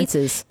any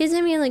defenses. Teeth. He doesn't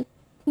have any like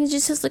he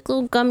just has like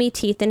little gummy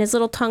teeth, and his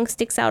little tongue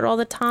sticks out all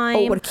the time.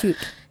 Oh, what a cute.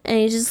 And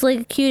he's just like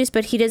the cutest,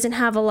 but he doesn't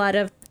have a lot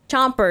of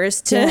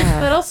chompers to Yeah.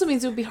 That also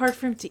means it would be hard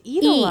for him to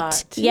eat a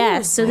lot. too.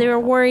 Yes, so they were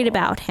worried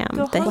about him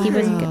Go that he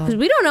wasn't hungry. because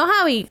we don't know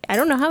how I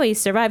don't know how he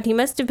survived. He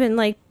must have been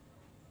like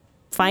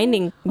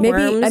finding Maybe,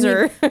 worms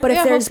or but if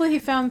Yeah, there's hopefully he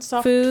found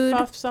soft food.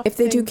 soft if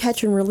they do things.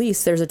 catch and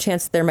release, there's a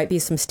chance there might be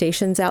some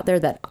stations out there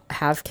that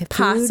have food.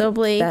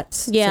 Possibly.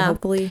 That's Yeah. So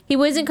hopefully. He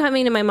wasn't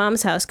coming to my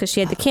mom's house because she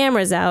had the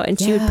cameras out and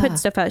she would Yeah. put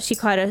stuff out. She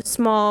caught a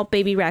small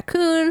baby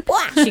raccoon.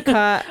 She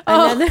caught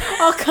another.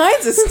 all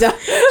kinds of stuff.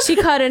 She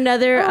caught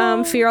another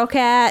feral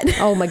cat.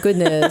 Oh my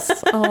goodness.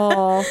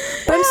 Oh,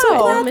 but I'm so Wow.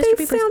 glad Mr. they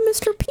Peepers. found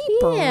Mr.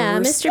 Peepers. Yeah,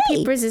 Mr. Yay.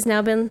 Peepers has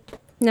now been.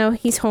 No,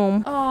 he's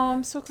home. Oh,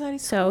 I'm so glad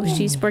he's So home.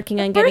 she's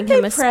working on getting birthday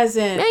him a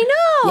present. I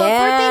know. A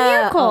birthday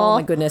miracle. Oh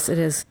my goodness, it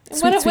is.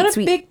 Sweet, what a, sweet, what a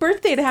sweet. big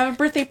birthday to have a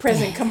birthday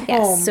present come Yes,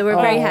 home. so we're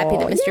very happy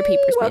that Mr. Yay, Peepers made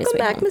his welcome way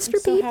back, home. Mr.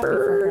 So happy for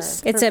her.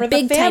 Peepers. It's For a the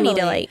big, tiny family.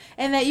 delight.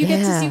 and that you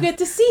Yeah. get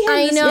to see him.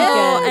 I this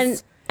know,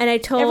 weekend. and I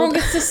told everyone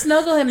gets to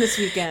snuggle him this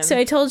weekend. so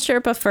I told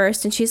Sherpa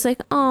first, and she's like,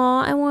 "Oh,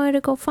 I wanted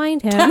to go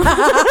find him."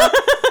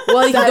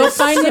 well, you can That go is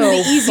find him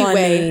the so easy funny.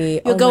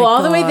 way. You'll Oh go my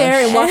all the way there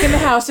gosh. and walk in the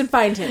house and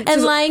find him.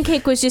 And Lion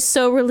Cake was just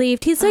so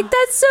relieved. He's like,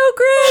 "That's so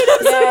great!"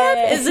 I'm so happy.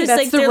 It's just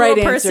That's like the their right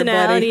little answer, buddy.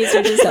 personalities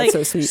are just That's like.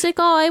 so sweet. She's like,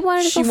 "Oh, I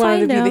wanted to she go wanted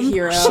find to be him." the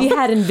hero. She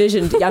had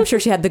envisioned. I'm sure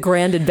she had the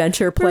grand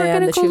adventure plan.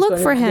 gonna that go she was look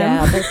going for to, him.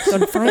 Yeah, they're going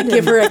to find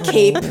Give him. her a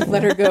cape,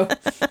 let her go.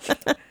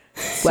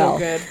 Well, so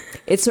good.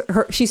 it's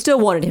her. She still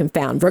wanted him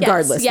found,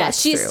 regardless. Yes,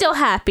 that's she's true. still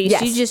happy.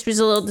 Yes. She just was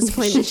a little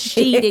disappointed that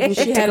she didn't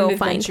She get to had an go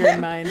find adventure him.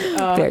 in mind.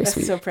 Oh, Very that's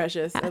sweet. so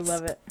precious. I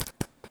love it.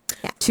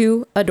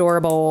 Too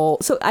adorable.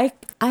 So I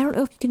don't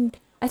know if you can.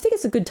 I think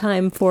it's a good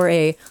time for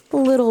a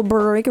little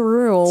break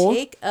rule.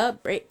 Take a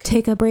break.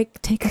 Take a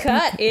break. Take a break.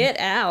 Cut it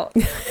out.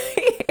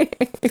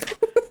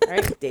 All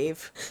right,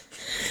 Dave.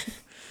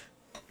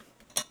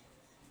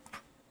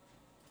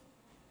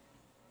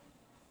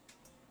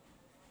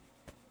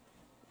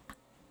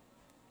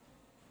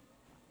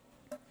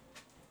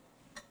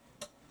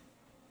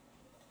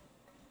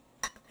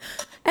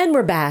 And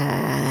we're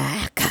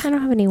back. I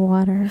don't have any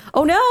water.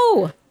 Oh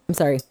no! I'm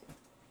sorry.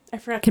 I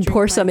forgot. Can to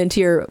pour drink some mine. into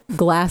your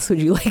glass.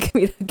 Would you like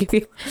me to give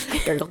you?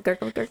 Gurgle,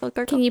 gurgle, gurgle,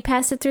 gurgle. Can you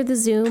pass it through the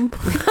Zoom?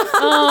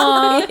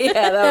 Yeah,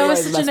 That was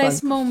always such a the nice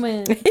best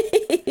moment.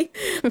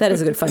 fun. That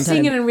is a good fun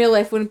Seeing it time. in real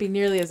life wouldn't be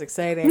nearly as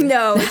exciting.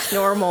 No, it's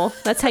normal.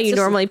 That's how you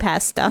normally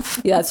pass stuff.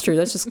 Yeah, that's true.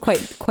 That's just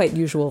quite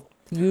usual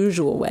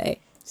way.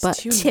 But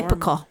too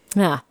Typical.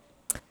 ah,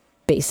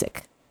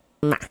 basic.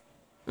 Nah.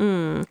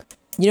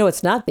 You know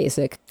what's not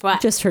basic? What? You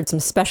just heard some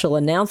special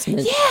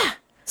announcement. Yeah.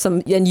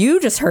 And you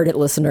just heard it,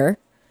 listener.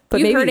 But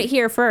You maybe heard it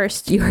here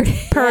first. You heard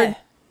it. Purred. Yeah.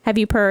 Have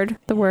you purred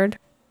the word?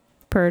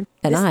 Purred.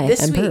 And I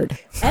This am week Bird.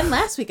 and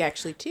last week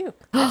actually too.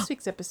 Last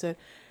week's episode.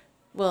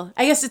 Well,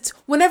 I guess it's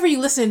whenever you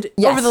listened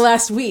Yes. over the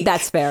last week.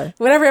 That's fair.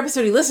 Whatever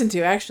episode you listened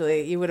to,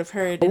 actually, you would have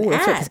heard an Oh,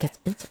 that's right, 'cause ad it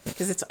gets-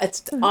 because it's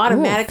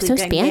automatically so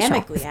special.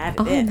 dynamically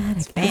added in.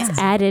 It's It's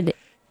added.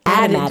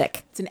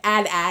 Automatic. It's an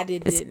ad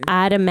added It's in.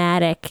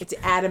 automatic. It's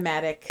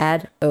automatic.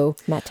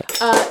 Ad-o-matic.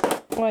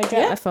 Oh, I dropped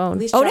my phone.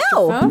 Please Oh, drop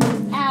no. your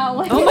phone.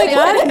 Ow. Oh my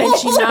god! And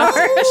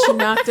she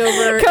knocked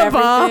over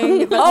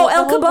everything. Oh,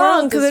 El The whole Kabong,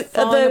 world is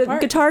falling the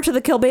apart. guitar to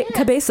the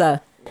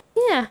cabeza.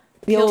 Yeah.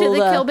 The to old,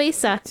 the uh,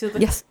 Kilbasa. To the-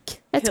 Yes.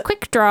 That's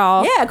quick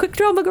draw. Yeah, Quick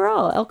Draw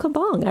McGraw, El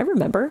Kabong. I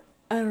remember.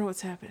 I don't know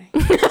what's happening.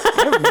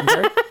 I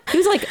remember. He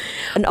was like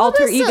an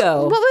alter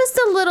ego. What was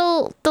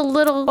the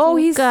little Oh,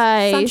 he's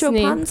guy's Sancho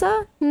name?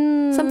 Panza?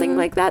 Something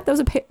like that. There was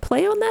a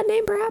play on that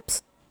name,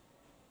 perhaps?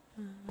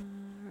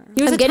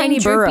 He was I'm a getting tiny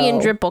Droopy burrow.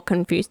 and Dripple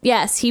confused.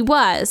 Yes, he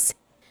was.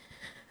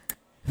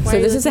 So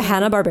this is a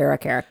Hanna-Barbera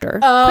character.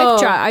 Oh,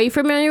 Quick Draw. Are you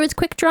familiar with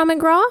Quick Draw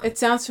McGraw? it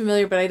sounds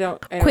familiar, but I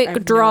don't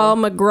Quick Draw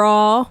no.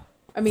 McGraw.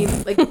 I mean,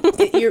 like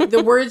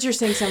the words you're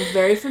saying sound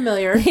very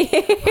familiar.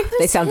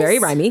 They sound very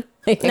rhymey.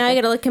 Now I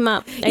gotta look him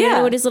up. I gotta Yeah.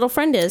 know what his little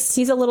friend is.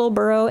 He's a little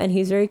burrow and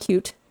he's very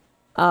cute.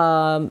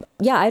 Yeah,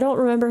 I don't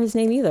remember his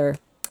name either,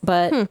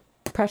 but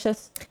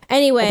precious,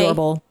 Anyway,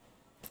 adorable.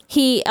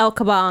 he El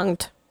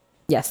Kabonged.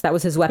 Yes, that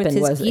was his weapon,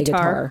 his was a guitar.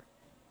 guitar.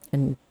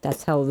 And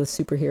that's how the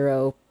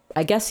superhero,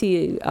 I guess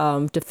he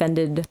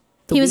defended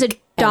the He was a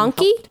weak and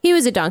donkey? helped. He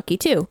was a donkey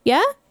too.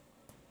 Yeah?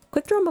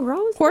 Quick Draw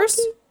McGraw is a Horse?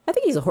 donkey? I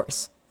think he's a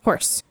horse.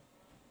 Horse.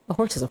 A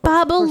horse is a horse.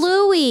 Baba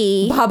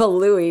Louie. Baba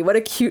Louie. What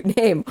a cute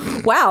name.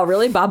 Wow,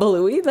 really? Baba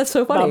Louie? That's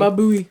so funny. Baba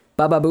Booey.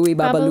 Baba Booey,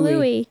 Baba, Baba Louie.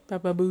 Louie.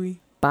 Baba Booey.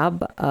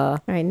 All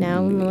right, now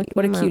I'm gonna look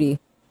What a him up. cutie.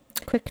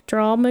 Quick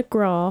Draw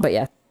McGraw. But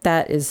yeah,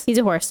 that is He's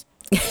a horse.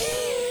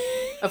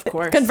 Of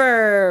course.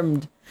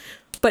 confirmed.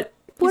 But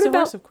He's what a about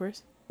horse, of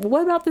course.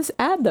 what about this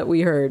ad that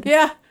we heard?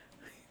 Yeah.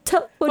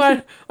 What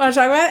Want to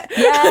talk about it?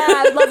 yeah,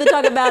 I'd love to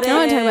talk about it. I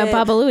want to talk about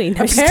Baba Louie.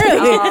 No, just Apparently.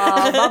 kidding.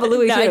 Aw, Baba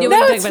Louie No, I too. do No,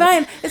 wanna it's talk about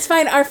fine. It's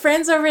fine. Our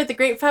friends over at the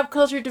Great Pop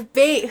Culture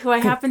Debate, who I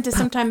happen to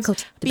sometimes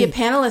Culture be a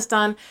Debate. panelist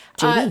on,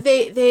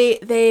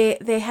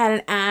 they had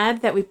an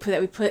ad that we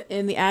put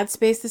in the ad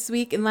space this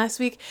week and last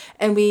week,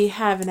 and we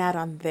have an ad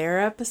on their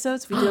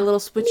episodes. We did a little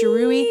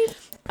switcheroo.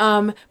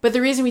 But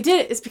the reason we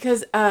did it is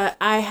because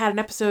I had an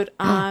episode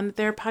on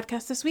their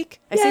podcast this week.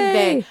 I say Yay.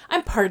 they.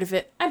 I'm part of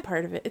it.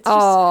 It's just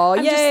Aw,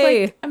 I'm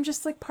yay.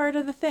 just like part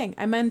of the thing.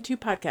 I'm in 2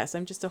 podcasts.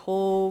 I'm just a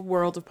whole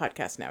world of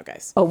podcasts now,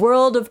 guys. A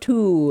world of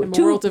two. I'm a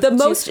Two world of the two-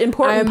 most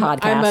important I'm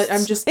podcasts.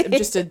 I'm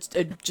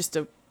just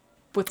a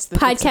what's the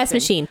Podcast thing?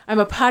 machine. I'm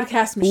a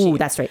podcast machine. Ooh,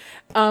 that's right.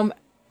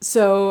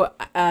 So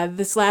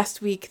this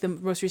last week, the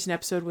most recent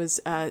episode was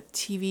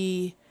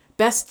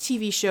best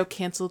TV show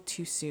canceled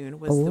too soon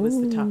was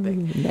the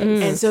topic,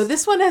 and so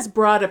this one has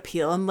broad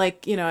appeal. And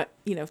like you know,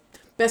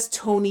 best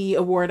Tony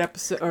Award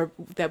episode or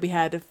that we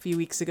had a few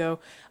weeks ago.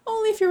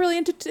 Only if you're really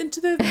into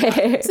into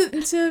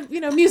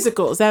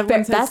musicals. That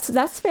one says-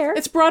 That's fair.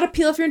 it's broad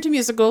appeal if you're into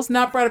musicals,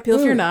 not broad appeal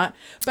if you're not.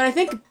 But I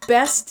think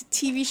best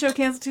TV show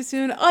canceled too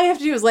soon. All you have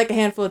to do is like a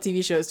handful of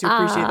TV shows to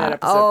appreciate that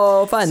episode.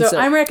 Oh, fun. So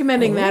I'm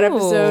recommending that Ooh,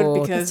 episode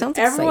that because sounds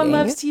everyone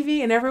exciting. loves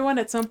TV and everyone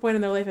at some point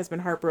in their life has been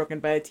heartbroken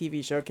by a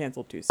TV show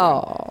canceled too soon.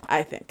 Oh.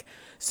 I think.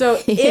 So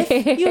if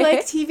you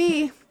like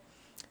TV,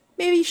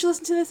 maybe you should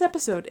listen to this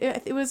episode.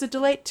 It was a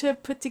delight to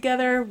put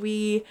together.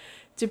 We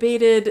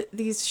debated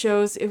these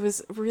shows. It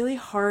was really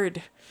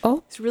hard.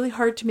 Oh. It's really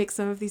hard to make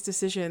some of these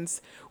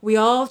decisions. We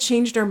all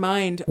changed our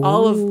mind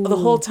all of the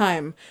whole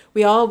time.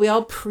 We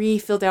all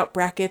pre-filled out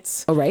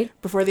brackets. Oh, right.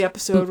 Before the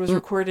episode was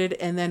recorded,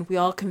 and then we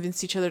all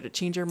convinced each other to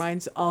change our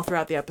minds all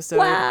throughout the episode.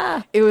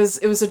 Wow. It was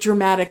a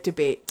dramatic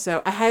debate.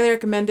 So I highly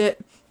recommend it.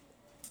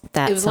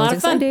 That It was a lot sounds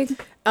of fun. exciting.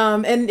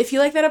 And if you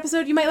like that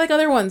episode, you might like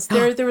other ones.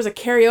 There was a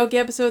karaoke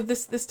episode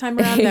this time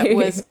around that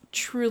was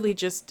truly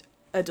just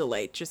a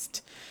delight.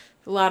 Just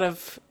a lot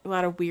of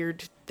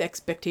weird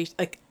expectations,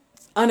 like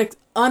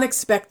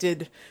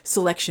unexpected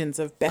selections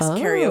of best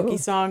karaoke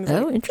songs.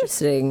 Oh, like,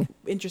 interesting.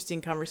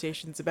 interesting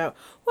conversations about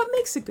what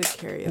makes a good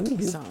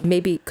karaoke song.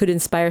 Maybe could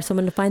inspire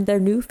someone to find their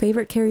new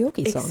favorite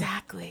karaoke song.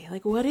 Exactly.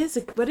 Like what is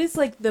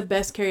like the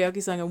best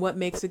karaoke song and what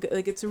makes a good,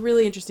 like it's a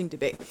really interesting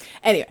debate.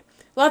 Anyway,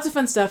 lots of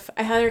fun stuff.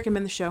 I highly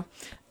recommend the show.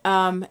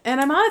 And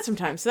I'm on it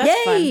sometimes, so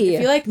that's fun. Yay!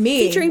 If you like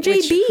me, Featuring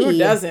which JB. who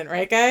doesn't,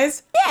 right,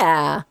 guys?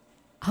 Yeah.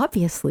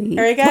 Obviously.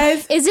 All right,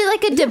 guys. Is it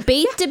like a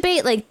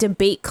debate, like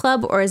debate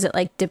club, or is it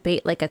like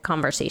debate like a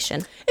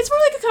conversation? It's more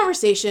like a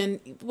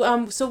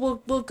conversation. So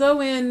we'll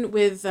go in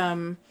with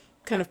kind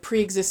of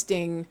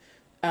pre-existing.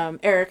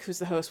 Eric, who's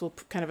the host, will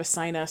kind of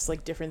assign us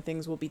like different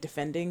things we'll be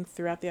defending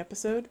throughout the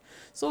episode.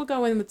 So we'll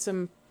go in with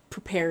some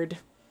prepared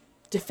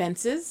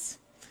defenses.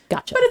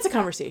 Gotcha. But it's a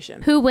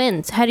conversation. Who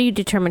wins? How do you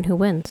determine who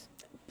wins?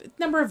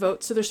 Number of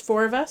votes. So there's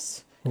 4 of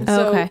us. And Oh,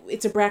 so okay.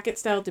 it's a bracket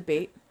style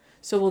debate.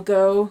 So we'll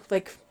go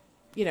like,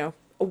 you know,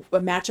 a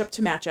matchup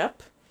to matchup.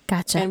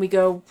 Gotcha. And we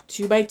go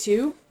 2 by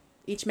 2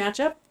 each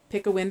matchup,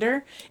 pick a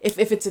winner. If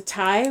it's a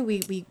tie,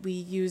 we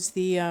use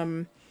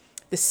the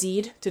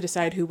seed to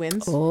decide who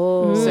wins.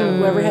 Oh. So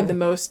whoever had the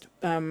most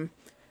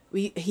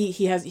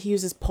he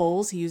uses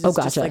polls. He uses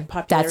just like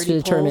popularity That's to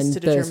determine polls to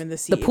determine the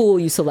seed. the pool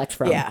you select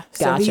from. Yeah.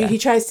 So Gotcha. he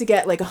tries to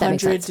get like makes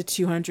 100 sense. to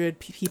 200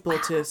 people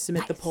to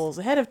submit the polls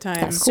ahead of time.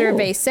 That's cool.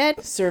 Survey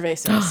said. Survey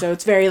says. So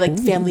it's very like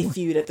Family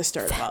Feud at the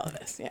start of all of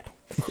this. Yeah.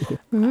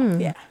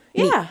 Yeah.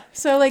 Yeah.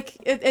 So like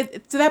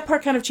so that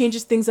part kind of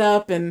changes things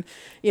up, and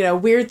you know,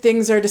 weird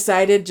things are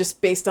decided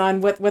just based on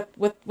what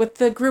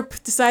the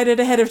group decided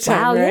ahead of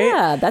time, Wow, right?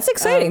 yeah, that's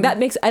exciting. That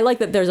makes, I like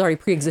that there's already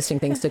pre-existing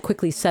things to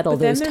quickly settle But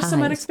then those there's ties.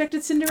 some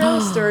unexpected Cinderella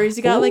stories.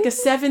 You got like a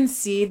 7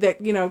 seed that,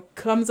 you know,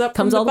 comes up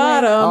from the all the way.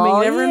 bottom, and Oh,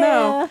 you never yeah.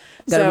 know.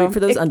 Gotta root for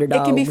those It can be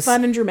underdogs.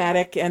 fun and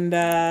dramatic, and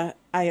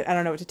I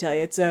don't know what to tell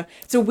you. It's a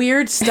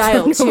weird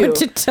style too.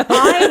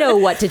 I know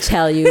what to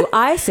tell you.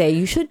 I say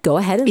you should go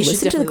ahead and You should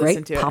listen to the definitely great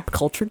listen to it. pop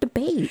culture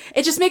debate.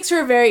 It just makes for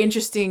a very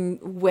interesting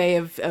way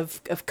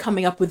of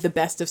coming up with the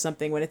best of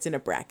something when it's in a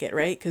bracket,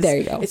 right? Because There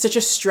you go. it's such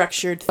a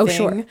structured Oh, thing.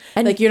 sure.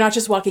 And- like you're not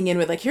just walking in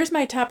with like, here's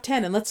my top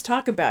 10 and let's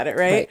talk about it,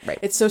 right? Right.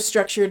 It's so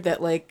structured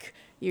that like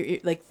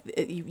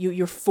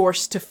you're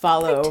forced to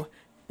follow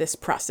this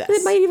process.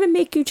 It might even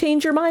make you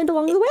change your mind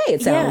along the way,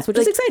 it sounds, which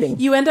is like, exciting.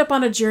 You end up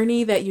on a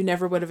journey that you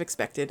never would have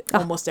expected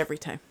almost every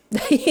time.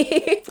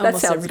 That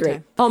Almost sounds every great.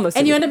 time. Almost.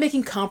 And you every end up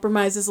making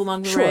compromises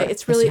along the Sure. way.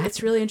 It's Yes, you really have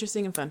to.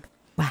 interesting and fun.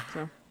 Wow.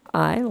 So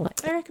I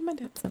like I it.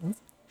 recommend it. Sounds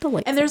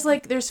delightful. And there's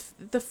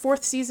the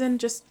 4th season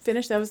just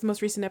finished. That was the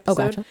most recent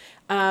episode.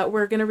 gotcha.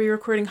 We're going to be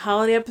recording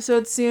holiday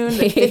episodes soon.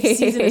 The 5th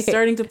season is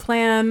starting to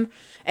plan.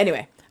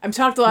 Anyway, I've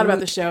talked a lot about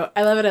the show.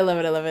 I love it. I love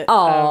it. I love it.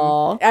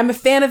 Aw. I'm a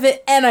fan of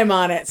it and I'm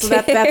on it. So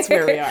that's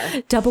where we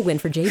are. Double win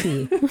for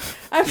JB.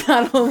 I'm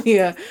not only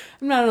a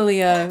Member,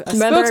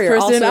 you're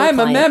also spokesperson, a I'm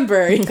a client.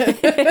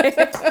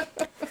 member.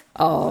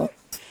 Oh,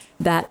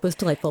 that was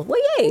delightful. Well,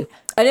 yay.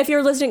 And if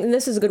you're listening, and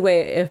this is a good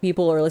way if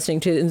people are listening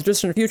to in the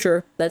distant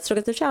future, that still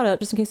gets a shout out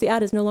just in case the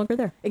ad is no longer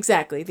there.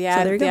 Exactly. The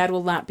there you ad go.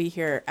 will not be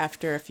here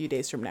after a few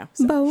days from now.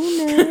 So.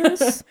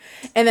 Bonus.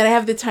 And then I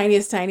have the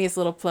tiniest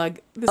little plug.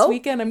 This Oh.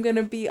 weekend I'm going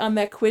to be on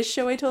that quiz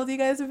show I told you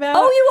guys about.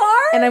 Oh, you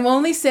are? And I'm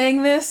only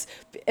saying this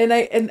and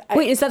I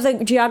Wait, is that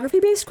the geography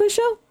based quiz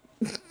show?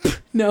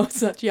 no,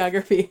 it's not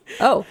geography.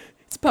 Oh.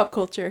 It's pop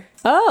culture.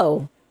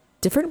 Oh.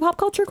 Different pop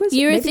culture quiz?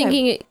 You were Maybe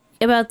thinking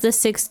about the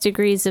 6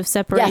 degrees of Yes,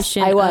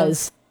 separation. I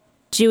was. Of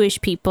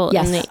Jewish people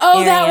Yes. in the Oh,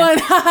 area. that one.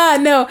 Haha,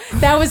 no.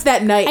 That was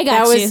that night. I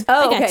got that you. was I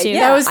Oh, got okay, you.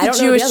 yeah. that was I the don't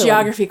know the Jewish other one.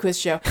 geography quiz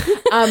show.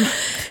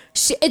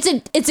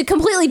 It's a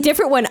completely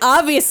different one,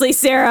 obviously,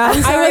 Sarah.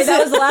 Sorry,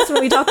 that was the last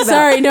one we talked about.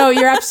 Sorry, no,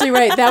 you're absolutely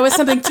right. That was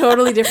something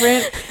totally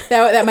different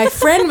that my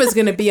friend was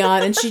going to be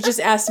on, and she just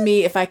asked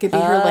me if I could be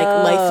her like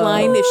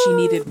lifeline if she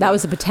needed me. That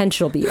was a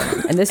potential be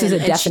on, and this is a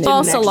And she definite didn't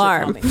False actually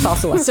alarm. call me.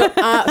 false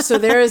alarm. So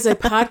there is a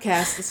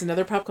podcast. This is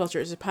another pop culture.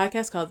 There's a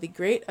podcast called The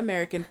Great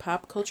American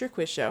Pop Culture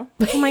Quiz Show.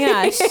 Oh my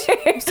gosh.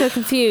 I'm so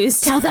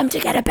confused. Tell them to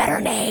get a better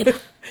name.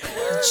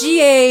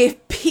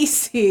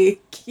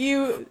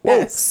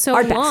 GAPCQS. So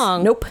Art Backs.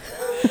 long. Nope.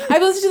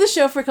 I've listened to the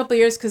show for a couple of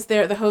years because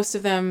the host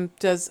of them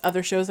does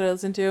other shows that I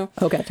listen to.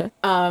 Oh, gotcha.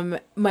 One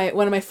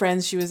of my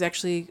friends, she was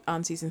actually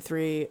on season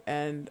 3,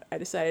 and I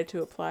decided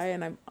to apply,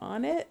 and I'm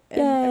on it,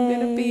 and I'm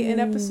gonna be in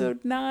episode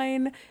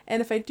 9,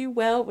 and if I do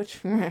well, which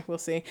we'll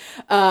see,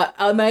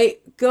 I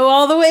might go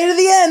all the way to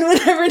the end.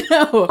 We'll never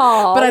know.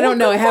 Aw, but I don't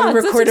know. I well, haven't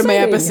that's recorded my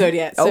exciting. episode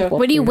yet, Oh, so well.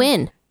 What do you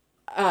win?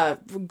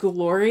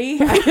 glory.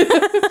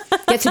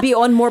 Get to be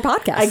on more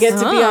podcasts. I get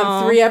to be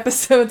on Oh. 3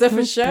 episodes of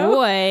a show.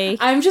 Boy.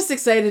 I'm just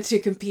excited to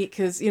compete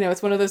because,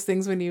 it's one of those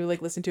things when you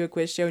like listen to a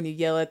quiz show and you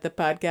yell at the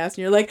podcast and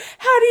you're like,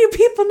 how do you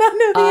people not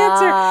know the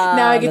answer?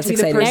 Now I get that's to be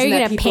the exciting. person Now you're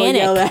that gonna people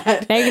panic. yell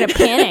at. Now you're gonna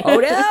panic. Oh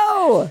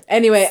no!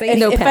 Anyway, Say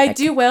no if I panic.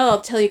 do well,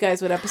 I'll tell you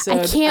guys what episode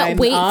I can't I'm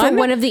wait on. for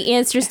one of the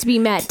answers to be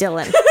Matt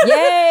Dillon.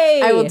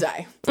 Yay! I will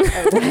die.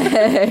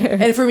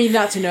 And for me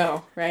not to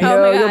know, right? No,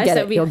 Oh my you'll gosh, get that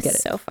it. would be You'll get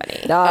it. so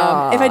funny.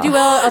 Ah. If I do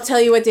well, I'll tell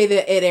you what day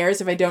that it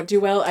airs. If I don't do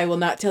well, I will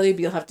not tell you,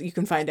 but you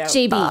can find out.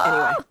 JB.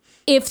 Anyway.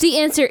 If the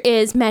answer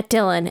is Matt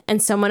Dillon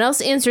and someone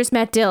else answers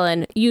Matt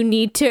Dillon, you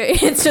need to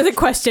answer the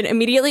question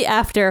immediately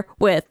after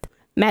with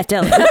Matt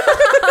Dillon.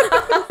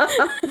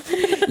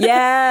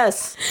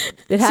 yes.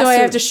 It has So I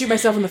have to shoot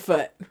myself in the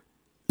foot.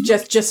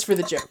 Just for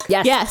the joke.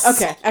 Yes. Yes.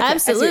 Okay, I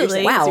see what you're absolutely.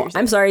 saying. I see what Wow. you're saying.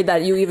 I'm sorry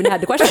that you even had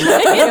to question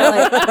that. You're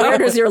like, where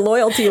does your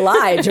loyalty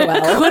lie,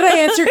 Joelle? Could I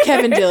answer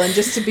Kevin Dillon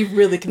just to be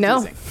really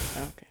confusing?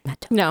 Okay.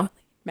 No.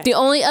 The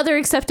only other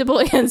acceptable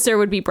answer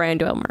would be Brian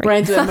Doyle Murray.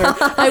 Brian Doyle Murray.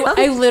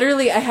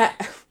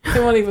 I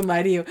won't even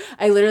lie to you.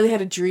 I literally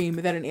had a dream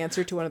that an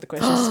answer to one of the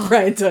questions is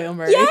Brian Doyle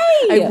Murray. Yay!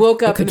 I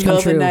woke up in the It could middle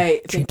of come the true.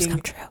 night Dreams thinking,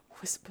 come true.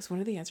 was one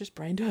of the answers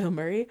Brian Doyle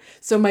Murray?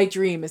 So my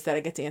dream is that I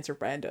get to answer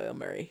Brian Doyle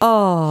Murray.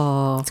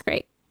 Oh, That's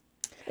great.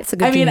 it's a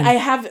good I mean, dream. I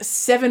have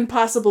 7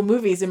 possible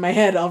movies in my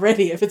head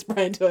already if it's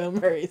Brian Doyle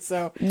Murray.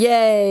 So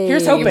Yay.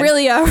 here's You hoping.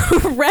 really are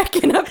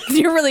racking up.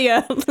 You're really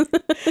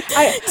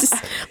just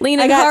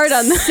leaning I got hard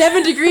on the.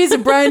 7 degrees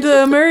of Brian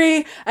Doyle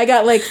Murray. I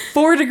got like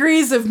 4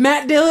 degrees of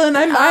Matt Dillon.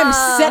 I'm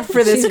set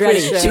for this she's ready.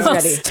 quiz show. She's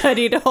ready.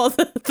 Studied all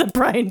the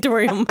Brian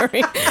Doyle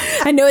Murray.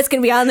 I know it's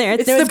gonna be on there.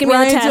 It's know the gonna be on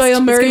Brian test. Doyle It's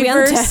gonna Murray be on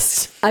the verse.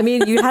 test. I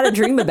mean, you had a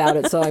dream about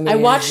it, so I mean. I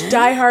watched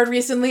Die Hard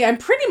recently. I'm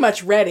pretty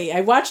much ready.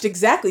 I watched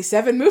exactly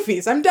 7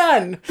 movies. I'm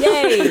done.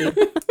 Yay.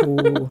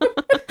 Ooh.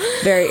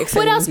 Very exciting.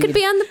 What else could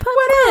indeed. be on the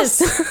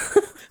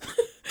podcast?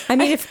 I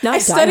mean, if not I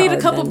studied Die Hard,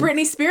 a couple then-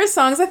 Britney Spears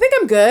songs. I think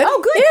I'm good.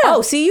 Oh, good. Yeah.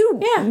 Oh, see, you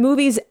Yeah.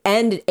 movies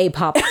and a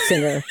pop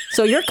singer.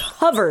 So you're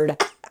covered.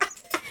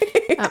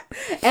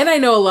 And I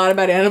know a lot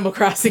about Animal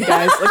Crossing,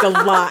 guys. Like a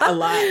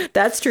lot.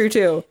 That's true,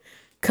 too.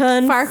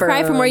 Far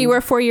cry from where you were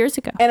 4 years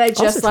ago. And I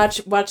just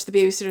Also watched The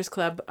Babysitter's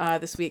Club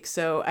this week,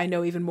 so I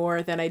know even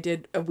more than I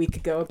did a week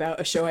ago about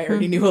a show I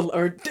already knew,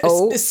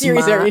 a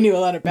series I my already knew a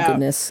lot about.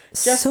 Goodness.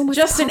 Just, so much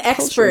just an pop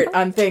culture expert knowledge.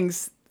 on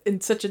things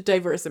in such a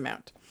diverse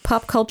amount.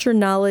 Pop culture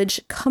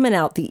knowledge coming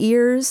out the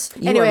ears.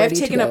 You Anyway, are I've ready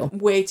to taken go. up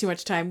way too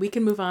much time. We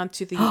can move on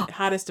to the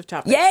hottest of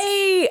topics.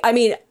 Yay! I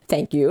mean,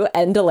 thank you,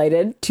 and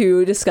delighted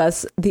to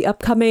discuss the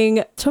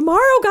upcoming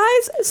tomorrow,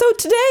 guys. So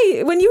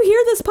today, when you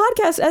hear this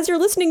podcast, as you're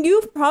listening,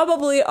 you've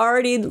probably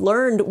already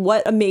learned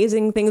what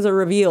amazing things are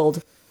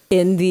revealed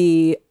in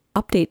the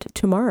update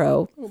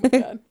tomorrow. Oh my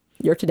God.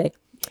 Your today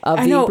of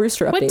I the know.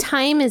 Brewster What update.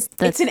 time is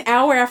the? It's an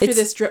hour after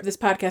It's- this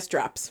podcast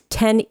drops.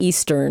 10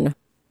 Eastern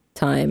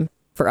time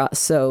for us.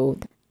 So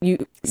your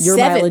 7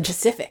 mileage.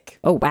 Pacific.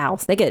 Oh wow,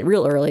 they get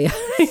real early.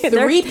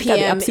 3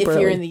 p.m. if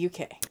you're in the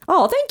UK.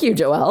 Oh, thank you,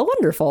 Joelle.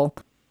 Wonderful.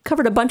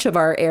 Covered a bunch of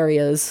our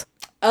areas.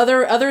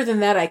 Other than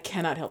that, I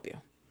cannot help you.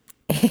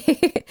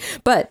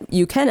 But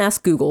you can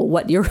ask Google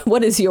what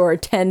is your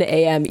 10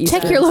 a.m.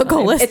 Eastern Check your local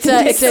time. list.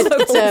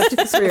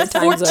 It's For your a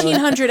time zone.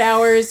 1,400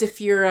 hours if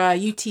you're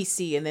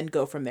UTC, and then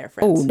go from there,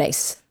 friends. Oh,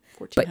 nice.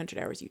 1,400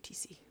 hours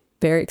UTC.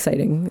 Very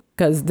exciting,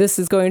 because this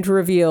is going to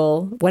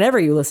reveal, whenever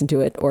you listen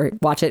to it or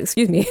watch it,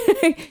 excuse me,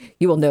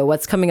 you will know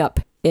what's coming up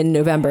in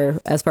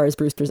November as far as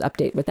Brewster's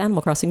update with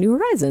Animal Crossing New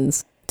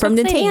Horizons from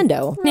exciting.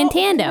 Nintendo.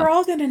 Nintendo. We're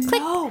all gonna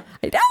know.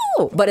 I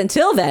know. But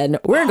until then,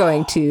 we're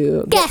going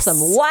to get Guess. some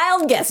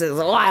wild guesses.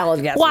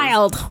 Wild guesses.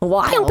 Wild.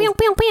 Wild. Pew, pew,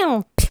 pew,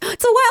 pew.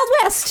 It's a Wild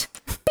West.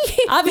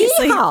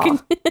 Obviously.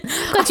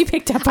 Yeehaw. Glad you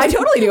picked up on I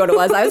totally knew what it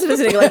was. I was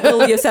visiting like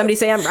little Yosemite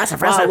Sam.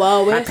 Wild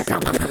Wild West.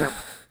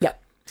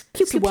 Yep.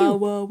 It's the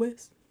Wild Wild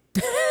West.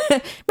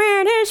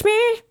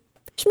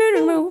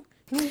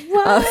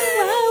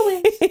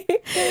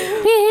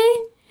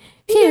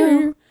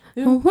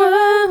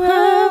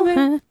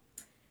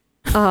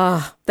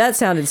 That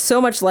sounded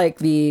so much like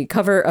the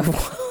cover of.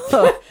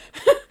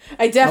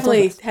 I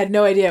definitely had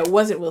no idea it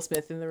wasn't Will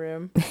Smith in the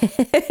room.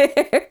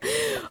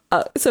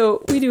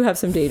 So we do have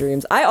some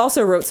daydreams. I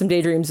also wrote some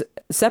daydreams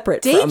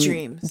separate.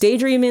 Daydreams?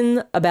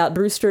 Daydreaming about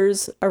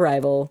Brewster's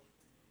arrival.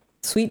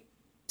 Sweet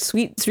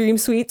dream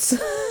sweets.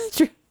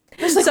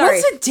 Like, Sorry.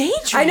 what's a daydream?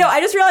 I know.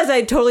 I just realized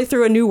I totally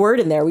threw a new word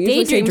in there. We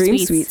usually say Daydream dream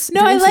sweets. sweets. No,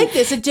 Dream I like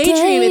sweets. this. A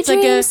daydream. It's like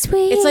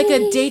a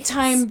Daydream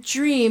daytime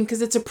dream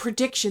because it's a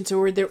prediction. So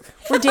we're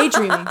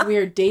daydreaming. We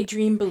are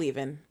daydream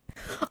believing.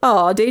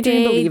 Oh,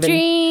 daydream believing.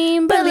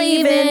 Daydream,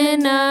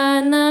 believing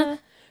on a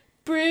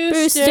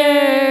Brewster.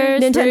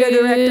 Nintendo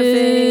Direct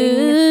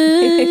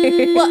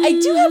thing. Well, I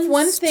do have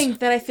one thing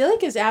that I feel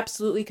like is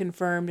absolutely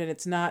confirmed, and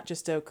it's not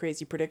just a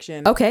crazy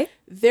prediction. Okay.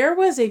 There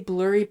was a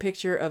blurry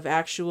picture of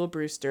actual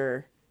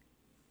Brewster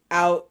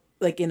out,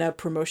 like in a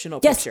promotional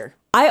Yes. picture.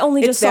 I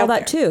only It's just saw out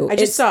that there. too. I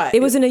just saw it.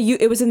 It was in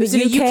it was in the in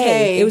the UK.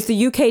 UK. It was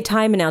the UK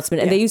time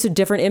announcement, and Yeah. they used a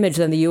different image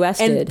than the US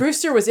And did.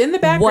 Brewster was in the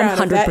background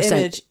of that 100%.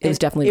 image. It was and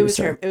definitely it was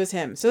Brewster. him. It was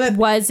him. So that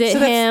Was it so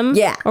that's- him?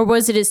 Yeah. Or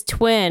was it his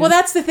twin? Well,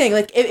 that's the thing.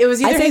 Like it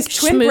was either think his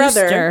twin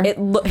brother. Schmooster. It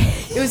looked.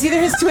 It was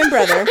either his twin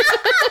brother.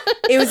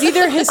 It was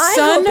either his I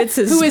son, hope it's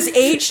his- who is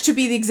aged to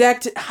be the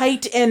exact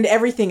height and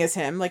everything as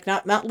him, like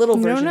not little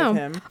version of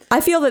know. him.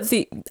 I feel that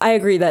I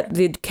agree that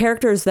the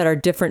characters that are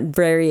different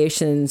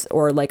variations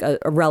or like a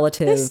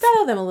relative, They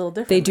style them a little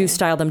differently. they do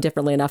style them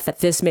differently enough that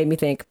this made me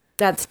think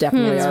that's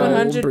definitely It's our old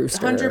 100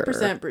 Brewster.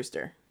 100%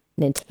 Brewster.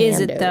 Nintendo. Is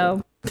it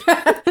though?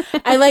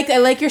 I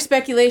like your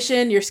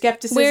speculation, your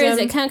skepticism. Where is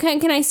it?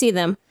 Can I see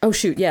them? Oh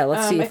shoot! Yeah,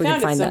 let's see I if we can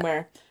found it find that.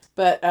 somewhere,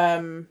 but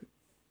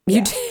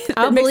You did.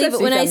 I'll It makes believe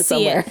sense it when you I found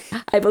see it.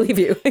 somewhere. I believe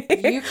you.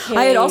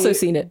 I had also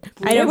seen it.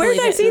 I don't Where did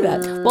believe I it. see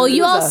that? Well,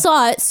 you all It was a-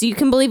 saw it, so you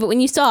can believe it when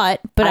you saw it.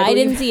 But I,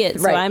 didn't believe- see it,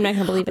 so right. I'm not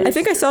gonna believe it. I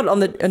think I saw it on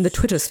the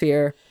Twitter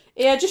sphere.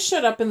 yeah, just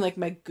shut up and like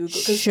my Google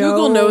because Show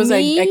Google knows I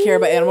me. care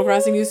about Animal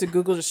Crossing news, so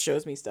Google just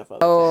shows me stuff all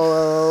the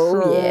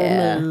time. Oh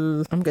yeah,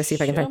 I'm good to see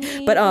if I can Show find.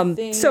 me But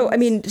the so I things.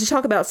 mean, to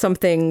talk about some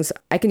things,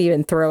 I can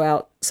even throw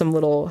out some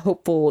little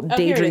hopeful Oh,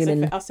 here it is.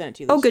 daydreaming. I'll send it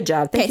to you. Oh, good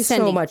job! Thank Okay, you so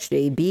sending. much,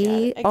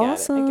 JB. I got it.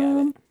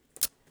 Awesome.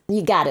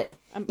 You got it.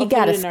 I'll You put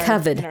got it us in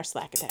covered. in our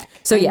Slack attack.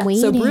 So yeah, so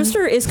waiting.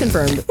 Brewster is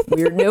confirmed.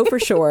 We know for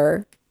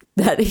sure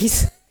that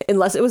he's,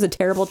 unless it was a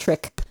terrible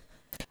trick,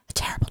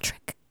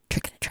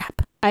 trick in a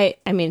trap. I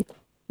mean,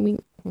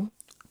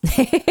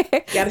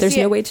 Gotta There's see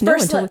no it. way to know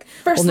First until look.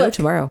 First we'll know look.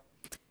 tomorrow.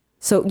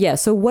 So yeah,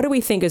 so what do we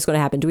think is going to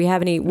happen? Do we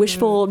have any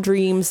wishful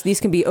dreams?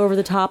 These can be over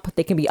the top.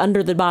 They can be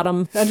under the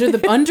bottom. Under the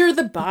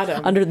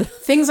bottom. Under the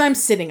things I'm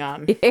sitting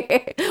on.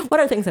 what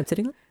are things I'm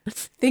sitting on?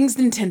 Things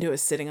Nintendo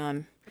is sitting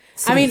on.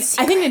 I mean,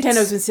 I think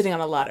Nintendo's been sitting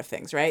on a lot of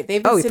things, right?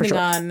 They've been Oh, for sitting sure.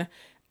 on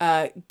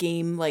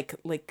game like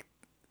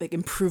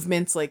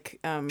improvements, like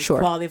Sure.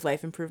 quality of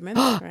life improvements.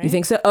 Right? You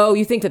think so? Oh,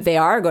 you think that they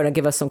are going to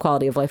give us some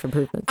quality of life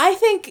improvements? I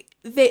think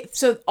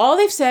so all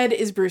they've said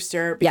is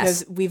Brewster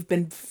because Yes. we've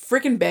been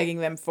freaking begging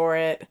them for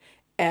it.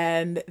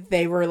 And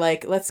they were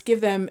like, let's give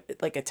them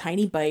like a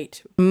tiny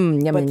bite. Yum,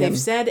 But yum, they've yum.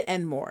 said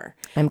and more.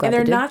 I'm glad and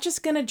they're they did. not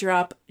just going to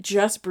drop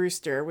just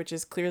Brewster, which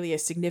is clearly a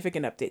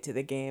significant update to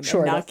the game,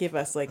 Sure, and not that's- give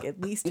us like at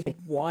least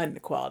one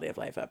quality of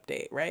life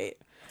update, right?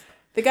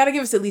 They got to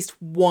give us at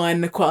least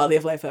one quality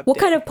of life update. What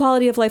kind of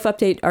quality of life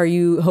update are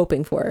you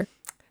hoping for?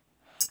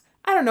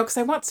 I don't know, because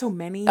I want so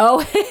many.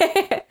 Oh,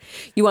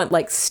 you want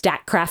like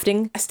stack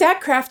crafting?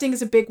 Stack crafting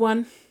is a big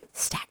one.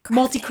 Stack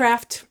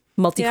Multi-craft.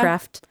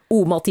 multi-craft.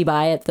 Ooh,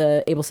 multi-buy at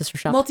the Able Sister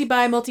shop.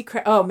 Multi-buy,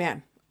 multi-craft. Oh,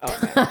 man.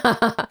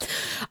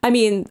 I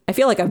mean, I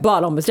feel like I've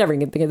bought almost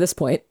everything at this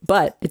point,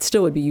 but it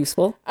still would be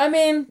useful. I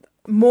mean,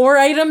 more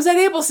items at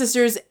Able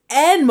Sisters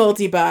and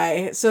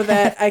multi-buy so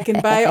that I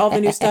can buy all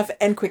the new stuff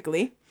and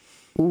quickly.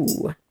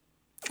 Ooh,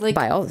 Like,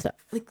 buy all the stuff.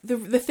 like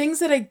the things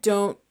that I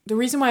don't, the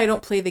reason why I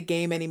don't play the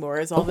game anymore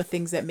is all the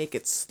things that make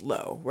it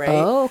slow, right?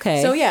 Oh,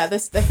 okay. So yeah, I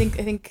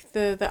think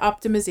the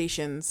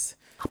optimizations,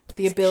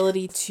 the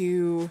ability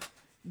to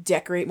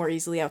decorate more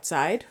easily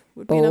outside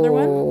would be another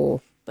one.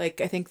 Oh,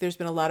 Like, I think there's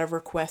been a lot of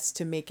requests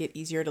to make it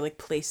easier to like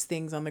place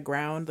things on the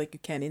ground like you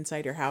can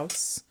inside your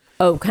house.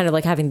 oh, kind of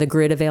like having the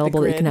grid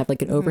available that you can grid. have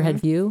like an overhead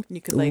view.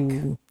 You could like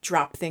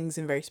drop things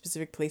in very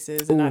specific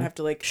places and not have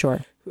to like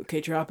Sure.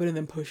 okay, drop it and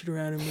then push it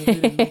around and move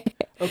it. And, like,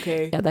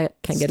 okay, Yeah,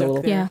 that can get a stuck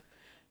little there. yeah.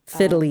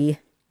 fiddly.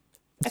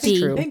 I think,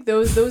 true. I think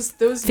those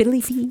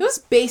Fiddly fee. those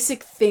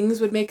basic things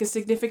would make a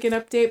significant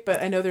update,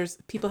 but I know there's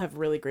people have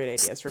really great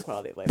ideas for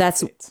quality of life.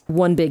 That's updates.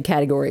 one big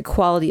category,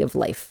 quality of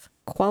life.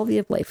 Quality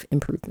of life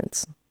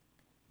improvements.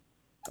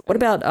 What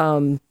about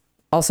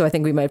also I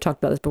think we might have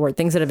talked about this before,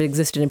 things that have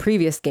existed in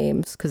previous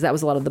games, because that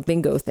was a lot of the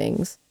bingo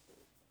things,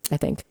 I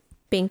think.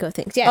 Bingo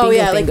things. Yeah. Oh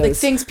bingo yeah, like bingos.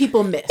 things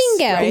people miss.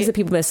 Bingo. Things Right? that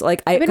people miss.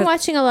 Like I've been 'cause-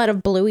 watching a lot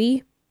of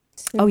Bluey.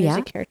 Oh, There's yeah?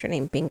 a character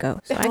named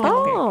Bingo. So I got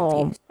very Oh,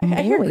 confused.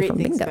 I hear Bluey great from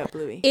things bingo. about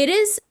Bluey. It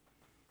is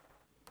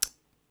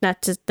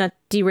not to not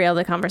derail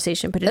the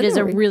conversation, but it No, is a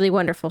don't worry. really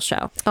wonderful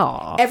show.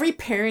 Aw. Every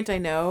parent I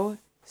know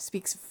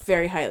speaks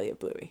very highly of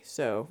Bluey,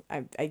 so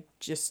I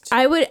just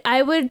I would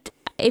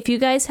if you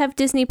guys have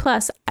Disney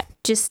Plus,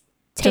 just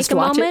take Just a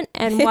watch it. moment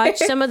and watch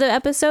some of the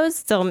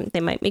episodes. They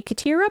might make you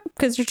tear up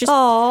because you're just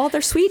Oh,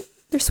 they're sweet.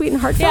 They're sweet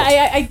and heartfelt.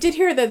 yeah, I did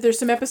hear that there's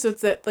some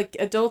episodes that like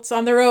adults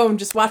on their own,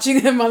 just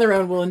watching them on their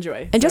own, will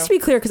enjoy. And just So- to be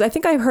clear, because I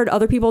think I've heard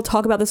other people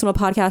talk about this on a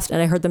podcast,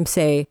 and I heard them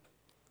say,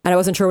 and I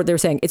wasn't sure what they were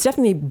saying. It's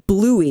definitely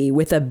Bluey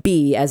with a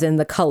B, as in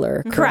the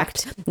color,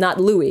 correct?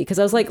 Not Louie, because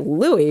I was like,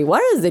 Louie,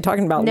 what is they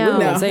talking about? no,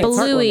 Louie? I'm saying it's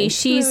Bluey. heartwarming.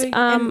 She's Bluey,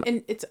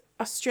 and it's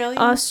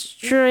Australian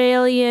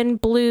Australian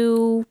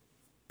blue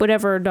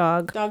whatever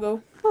dog.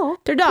 doggo. Oh,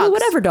 They're dogs. Blue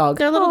whatever dog.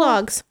 They're little Oh.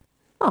 dogs.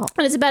 Oh.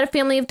 And it's about a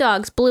family of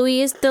dogs.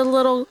 Bluey is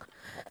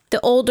the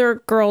older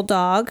girl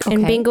dog, and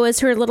Okay. Bingo is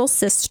her little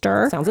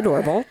sister, Sounds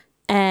adorable.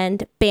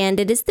 and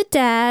Bandit is the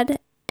dad,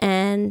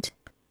 and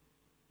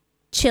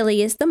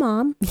Chili is the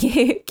mom,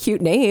 Cute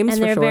names, and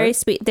for they're sure. very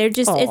sweet. They're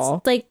just Aw.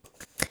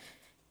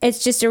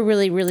 it's just a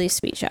really really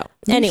sweet show.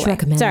 Leash Anyway,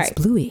 recommends sorry,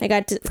 Bluey I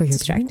got for your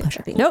distracted.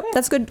 pleasure. by Nope,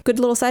 that's good. Good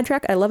little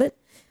sidetrack. I love it.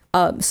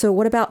 So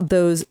what about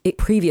those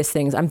previous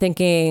things? I'm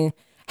thinking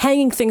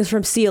hanging things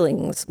from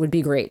ceilings would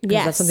be great. 'Cause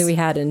Yes. that's something we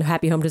had in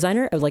Happy Home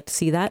Designer. I would like to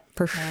see that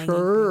for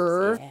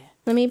sure.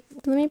 Let me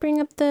bring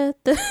up the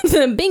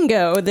the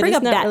bingo that Bring is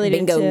up not that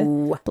related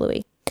bingo. to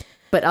Bluey.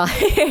 But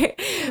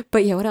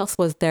but yeah, what else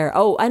was there?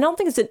 Oh, I don't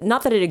think it's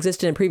not that it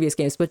existed in previous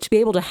games, but to be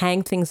able to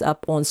hang things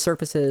up on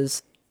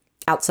surfaces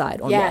outside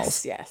on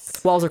walls. Yes.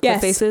 Walls or cliff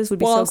Yes. faces would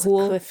be Walls, so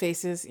cool. Cliff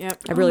faces.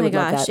 Yep. I really oh my would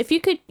love gosh, that.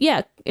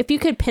 if you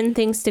could pin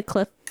things to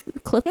clips.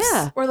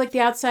 Yeah. Or like the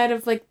outside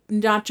of like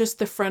not just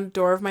the front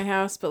door of my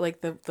house, but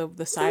like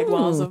the side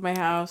walls of my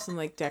house and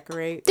like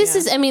decorate. This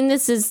yeah.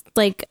 this is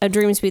like a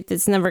dream suite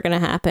that's never gonna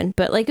happen.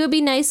 But like it would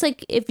be nice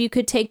like if you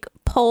could take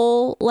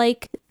pole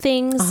like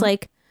things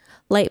like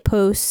light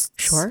posts,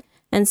 Sure.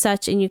 and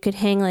such, and you could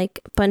hang like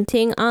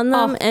bunting on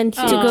them and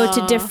to go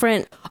to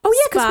different Oh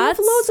yeah, because we have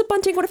spots. loads of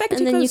bunting. What if I could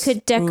and take then you those-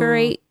 could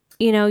decorate.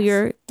 You know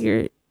your.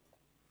 You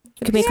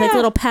could make like Yeah.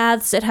 little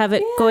paths that have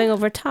it going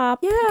over top.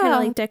 Yeah. Kind of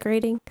like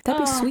decorating.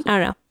 That'd be sweet. I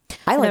don't know.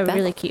 I like That would that. be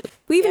really cute.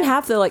 We even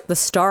have the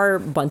star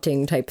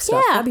bunting type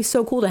stuff. Yeah. That'd be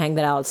so cool to hang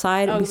that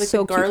outside. It'd Oh, be like the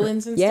so cute.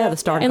 garlands and yeah, stuff? the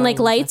star And like garlands,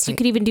 lights, that's you right.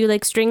 could even do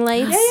like string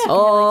lights. Yeah.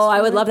 Oh,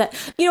 I would love that.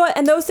 You know what?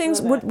 And those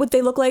things, what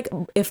they look like,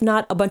 if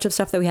not a bunch of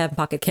stuff that we have in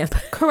Pocket Camp.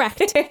 Correct.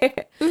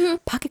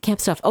 Pocket Camp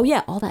stuff. Oh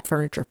yeah, all that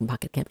furniture from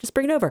Pocket Camp. Just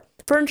bring it over.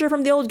 Furniture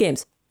from the old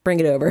games. Bring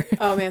it over.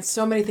 Oh man,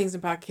 so many things in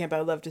Pocket Camp I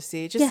would love to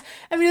see. Just, Yeah.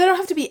 I mean, they don't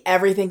have to be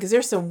everything because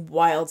there's some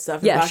wild stuff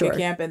in Yeah, Pocket sure.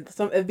 Camp, and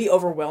it'd be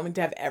overwhelming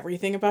to have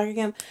everything in Pocket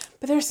Camp.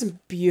 But there's some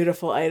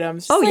beautiful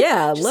items. Just Oh,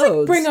 yeah, just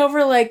loads. bring over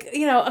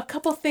a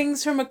couple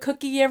things from a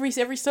cookie every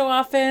so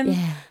often.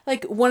 Yeah.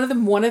 Like one of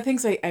the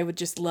things I would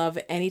just love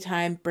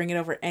anytime. Bring it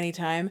over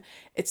anytime.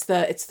 It's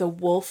the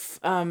wolf.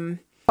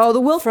 Oh,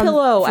 the wolf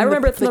pillow. I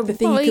remember it the, from the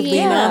thing you could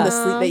lean on, the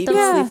sleep that you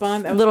Yeah. could sleep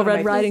on. That was Little one of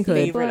Red my Riding Hood.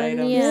 favorite Fun,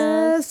 items. yeah.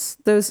 Yes,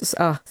 those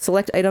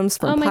select items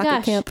from Oh my Pocket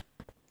gosh. Camp.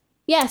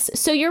 Yes.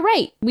 So you're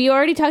right. We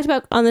already talked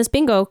about on this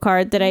bingo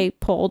card that I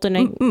pulled,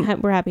 and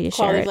we're happy to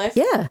share Quality it. of life.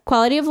 Yeah.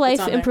 Quality of life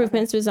on there,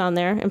 improvements was on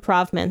there.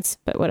 Improvements,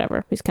 but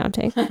whatever. Who's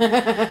counting?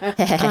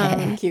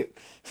 Cute.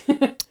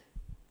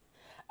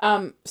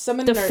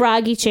 Someone The in our-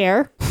 froggy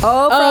chair.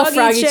 Oh,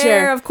 Froggy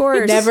chair. of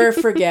course. Never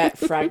forget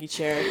Froggy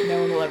chair.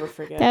 No one will ever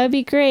forget. That would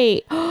be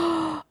great.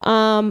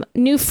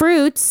 New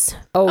fruits.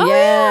 Oh,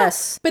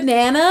 yes.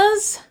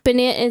 Bananas,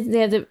 Banana. They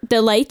have the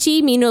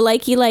lychee. Me no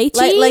likey.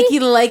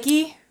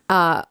 likey.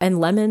 And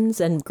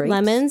lemons and grapes.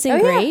 Lemons and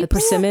Oh, yeah. The grapes.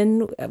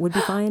 persimmon would be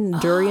fine.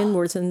 Durian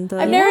was in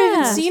the. I've never even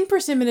Yeah. seen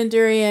persimmon and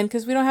durian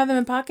because we don't have them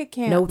in Pocket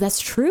Camp. No,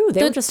 that's true.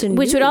 They were just in.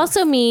 Which would new.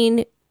 also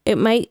mean it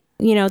might.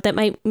 That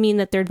might mean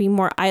that there'd be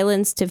more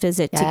islands to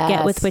visit to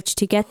get with Yes. which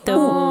to get those.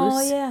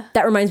 Oh yeah.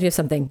 That reminds me of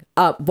something.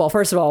 Well,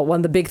 first of all,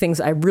 one of the big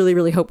things I really,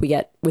 really hope we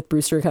get with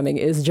Brewster coming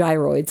is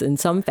gyroids in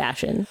some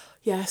fashion.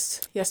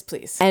 Yes. Yes,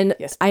 please. And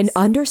yes, I please.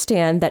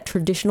 understand that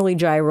traditionally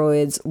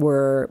gyroids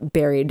were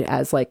buried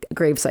as like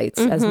grave sites,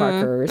 as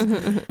markers.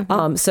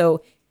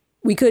 So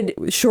we could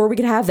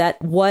have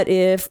that. What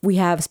if we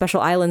have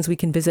special islands we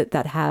can visit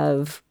that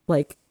have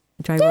like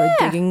gyroid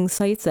digging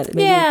sites? That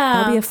maybe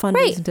that'll be a fun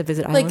reason to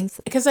visit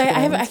islands. because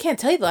I can't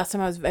tell you the last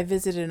time I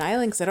visited an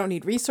island because I don't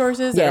need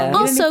resources. I Yeah. don't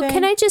need Also, anything.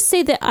 can I just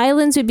say that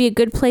islands would be a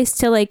good place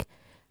to like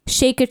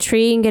shake a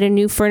tree and get a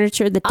new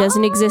furniture that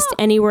doesn't exist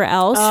anywhere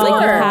else. Like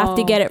you have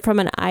to get it from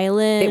an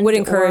island. It would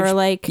encourage or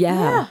like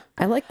yeah,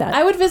 I like that.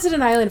 I would visit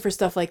an island for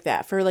stuff like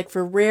that for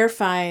rare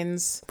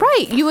finds,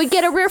 right. You would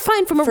get a rare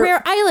find from a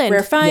rare island.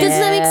 rare finds. Doesn't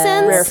that make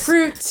sense? rare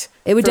fruit.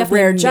 it would for definitely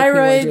rare make me wanna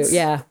gyroids. do-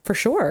 Yeah, for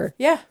sure.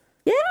 Yeah.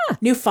 Yeah.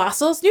 New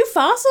fossils.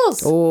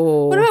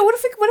 Oh, What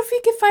if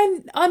we could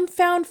find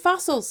unfound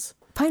fossils?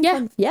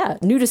 Yeah. Yeah,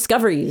 new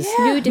discoveries.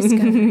 New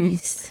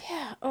discoveries.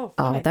 Yeah. Oh.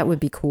 Oh, that would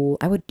be cool.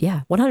 I would,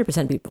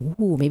 100% be.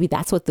 Ooh, maybe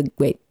that's what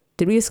wait,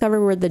 did we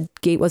discover where the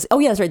gate was? Oh,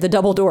 yeah, that's right. The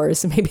double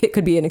doors. Maybe it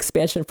could be an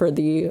expansion for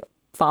the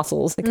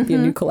fossils. It could be a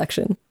new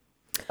collection.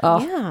 Oh,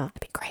 Yeah. that'd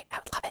be great. I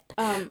would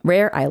love it.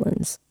 Rare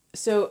islands.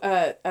 So,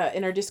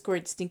 in our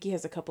Discord, Stinky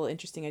has a couple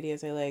interesting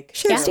ideas I like.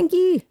 Sure, So,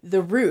 Stinky.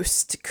 The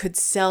Roost could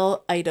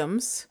sell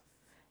items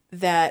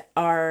that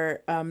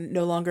are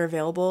no longer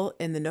available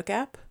in the Nook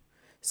app.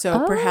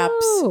 So perhaps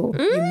Oh.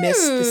 you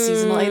missed the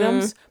seasonal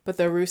items, but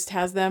the Roost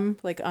has them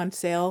like on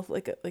sale,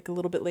 like a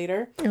little bit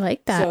later. I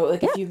like that. So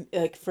like if you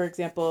for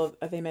example,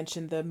 they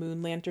mentioned the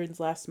moon lanterns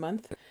last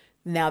month.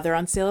 Now they're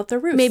on sale at the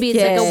Roost. Maybe it's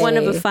like a one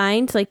of a Yay.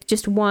 find, like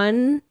just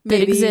one that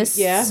Maybe, exists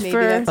yeah, maybe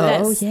for that's it.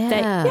 that. Oh, yeah.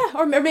 that- yeah,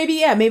 or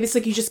maybe it's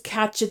like you just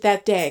catch it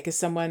that day because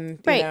someone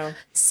right. you know.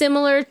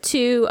 Similar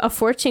to a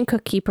fortune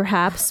cookie,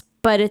 perhaps,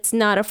 but it's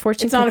not a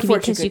fortune It's not a cookie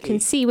fortune because you cookie. can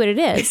see what it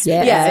is.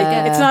 Yeah.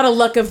 Yeah, it's not a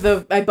luck of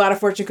I bought a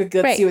fortune cookie,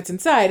 let's Right. see what's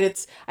inside.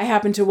 It's I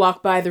happened to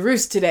walk by the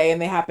Roost today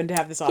and they happen to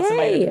have this awesome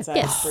Yay. item inside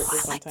Yes. for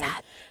some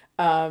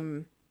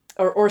time.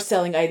 Or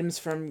selling items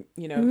from,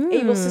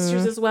 Able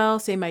Sisters as well.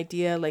 Same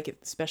idea, like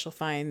special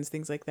finds,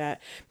 things like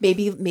that.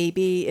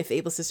 Maybe if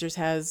Able Sisters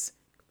has,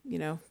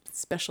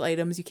 special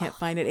items you can't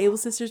find at Able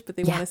Sisters, but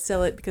they want to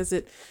sell it because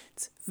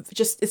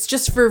it's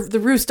just for the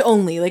Roost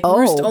only, like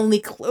Roost only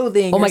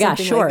clothing. Oh or my gosh,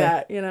 something sure.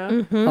 like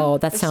that, Oh,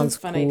 that There's sounds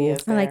some fun cool.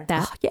 ideas. I like there.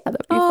 that. Yeah, that'd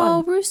be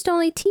Oh, fun. Roost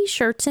only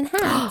T-shirts and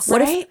hats.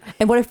 What Right?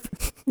 if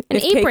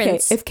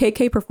aprons. if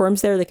KK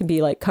performs there, they can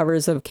be like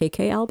covers of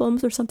KK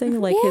albums or something,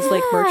 like his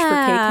like merch for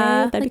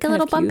Yeah, KK. That'd like be a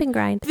little cute. bump and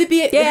grind.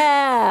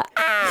 Yeah.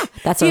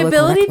 That's The our local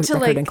ability record to,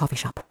 like- and coffee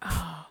shop.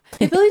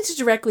 The ability to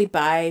directly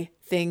buy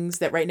things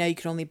that right now you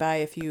can only buy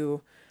if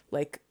you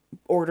like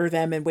order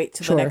them and wait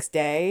till Sure. the next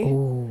day.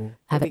 Ooh,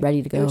 have it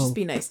ready to It would go. just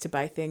be nice to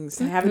buy things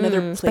and have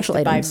another place Special to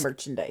items. buy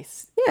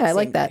merchandise. Yeah, I Same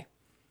like that. day.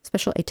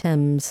 Special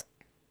items.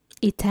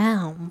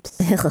 Itams.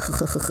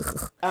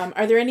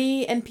 Are there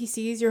any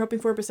NPCs you're hoping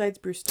for besides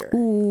Brewster?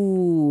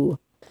 Ooh.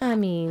 I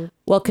mean,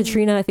 Well,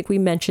 Katrina, I think we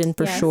mentioned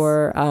for Yes.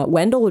 sure.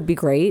 Wendell would be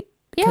great.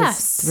 'cause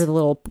Yes. For the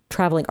little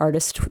traveling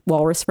artist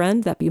walrus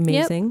friend, that'd be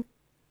amazing.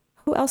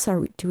 Who else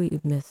do we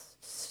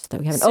miss that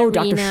we haven't? Oh,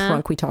 Dr. Serena.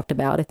 Shrunk we talked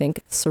about, I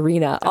think.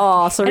 Serena.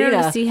 Oh,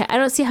 Serena. I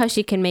don't see how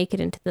she can make it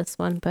into this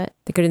one, but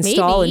They could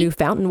install Maybe. a new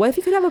fountain. What if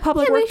you could have a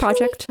public work maybe-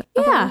 project?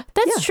 yeah,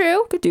 that's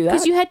true. Could do that.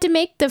 Because you had to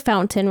make the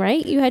fountain,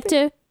 right? You had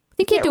to.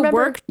 think you had to remember?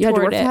 work You had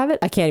to toward work to it. have it?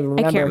 I can't even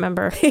remember. I can't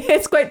remember.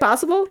 It's quite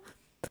possible.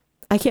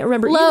 I can't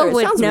remember Lo either. It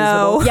would sounds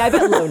know. reasonable. Yeah, I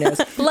bet Lo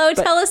knows. Lo,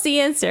 tell us the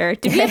answer.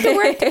 Did we have to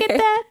work to get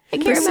that? I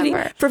can't City,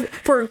 remember.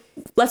 for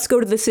let's go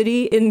to the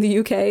city in the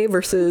UK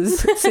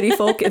versus city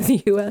folk in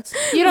the US.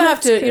 You don't have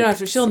to. You don't have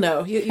to. She'll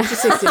know. You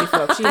just say city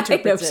folk. She I know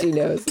interprets she it.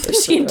 knows.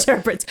 She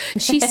interprets.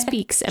 She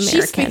speaks American.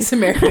 She speaks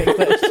American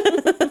English.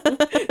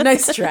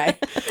 Nice try.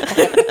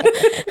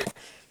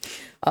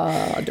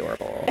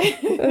 Adorable.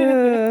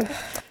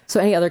 So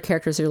any other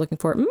characters you're looking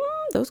for?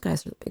 Those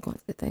guys are the big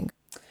ones, I think.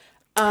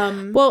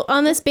 Well,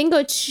 on this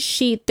bingo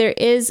sheet, there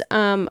is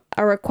a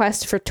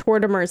request for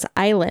Tortimer's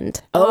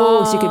Island.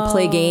 Oh, so you could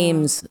play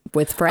games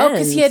with friends. Oh,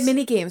 because he had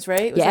mini games,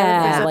 right? Was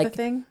that like the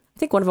thing? I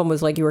think one of them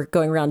was like you were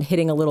going around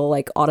hitting a little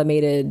like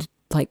automated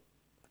like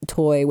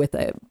toy with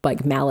a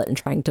like mallet and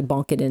trying to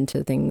bonk it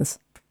into things.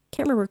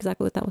 Can't remember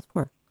exactly what that was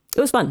for.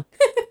 It was fun.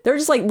 They were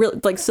just like real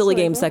like silly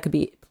games that could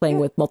be playing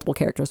with multiple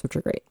characters, which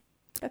are great.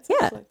 That's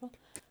Yeah. delightful.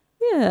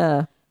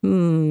 Yeah.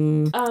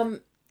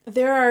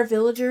 There are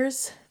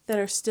villagers that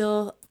are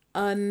still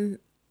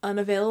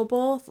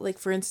unavailable. Like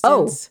for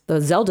instance,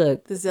 The Zelda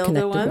Zelda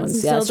connected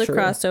ones. Yeah, that's Zelda true.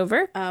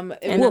 crossover.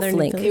 Another Wolf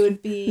Link. It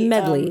would be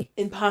Medley.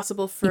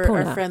 impossible for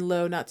Epona. our friend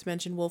Lo not to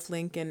mention Wolf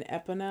Link and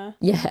Epona.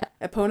 Yeah.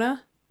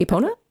 Epona?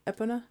 Epona?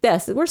 Epona?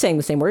 Yes, we're saying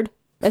the same word.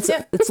 That's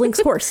Yeah. it's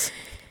Link's horse,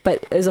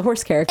 but as a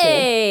horse character.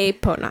 Hey,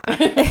 Pona.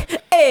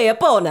 Hey,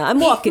 Epona, I'm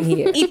walking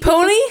here.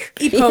 Epony?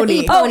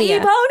 Epony. Oh, Eponia.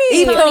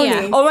 Epony.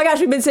 Eponia. Oh my gosh,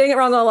 we've been saying it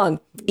wrong all along.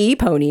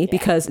 Epony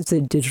because it's a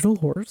digital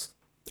horse.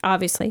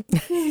 Obviously.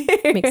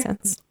 Makes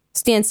sense.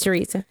 Stands to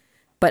reason.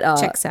 But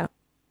Checks out.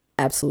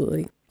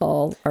 absolutely,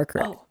 all are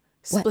correct. Oh,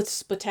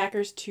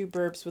 Splitackers, two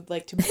burbs would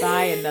like to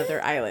buy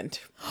another island.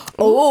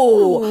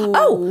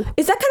 Oh,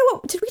 is that kind of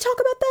what? Did we talk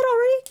about that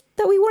already?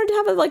 That we wanted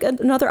to have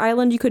another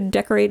island you could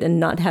decorate and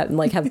not have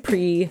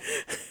pre.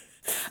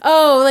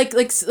 Oh,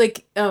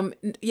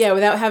 yeah,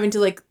 without having to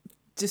like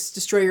just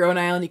destroy your own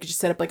island, you could just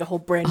set up like a whole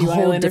brand new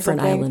whole island different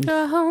or something. island.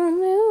 A whole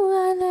new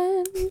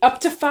island. Up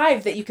to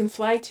 5 that you can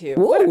fly to.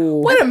 Ooh.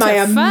 What am I,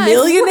 a 5?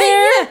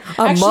 millionaire?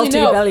 A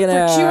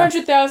multi-billionaire. For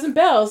 200,000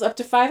 bells, up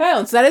to 5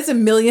 islands. So that is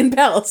 1,000,000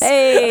 bells.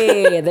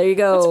 Hey, there you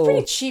go. It's a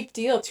pretty cheap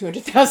deal,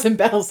 200,000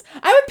 bells.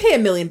 I would pay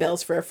 1,000,000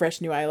 bells for a fresh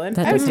new island.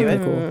 That I would does do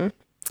sound it. cool.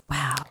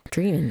 Wow,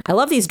 dreaming. I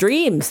love these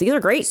dreams. These are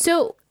great.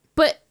 So,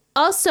 but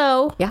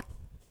also, Yeah.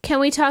 can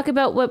we talk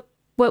about what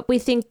we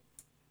think,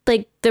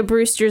 like, the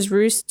Brewster's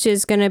Roost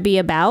is going to be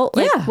about?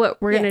 Like, Yeah.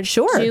 what we're going to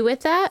sure. do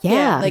with that?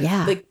 Yeah.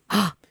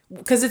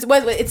 Because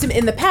it's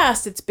in the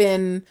past. It's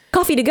been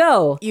Coffee to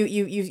go.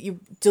 you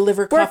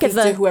deliver Work coffee at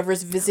the- to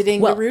whoever's visiting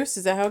Well, the roost.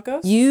 Is that how it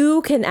goes?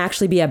 You can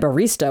actually be a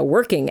barista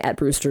working at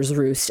Brewster's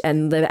Roost,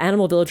 and the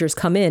animal villagers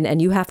come in,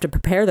 and you have to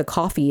prepare the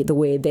coffee the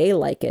way they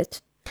like it.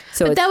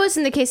 So But it's, that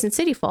wasn't the case in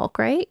City Folk,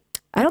 right?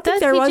 I don't think He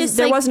there just,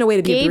 wasn't a way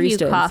to be a gave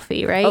barista. you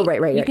coffee, right? Oh,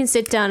 right. You can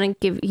sit down and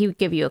he would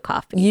give you a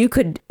coffee. You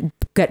could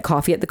get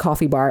coffee at the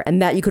coffee bar, and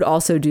that you could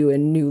also do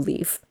in New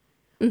Leaf,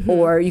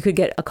 or you could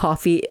get a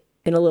coffee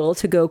in a little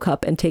to-go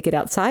cup and take it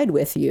outside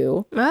with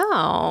you,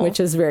 Oh.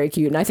 which is very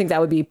cute. And I think that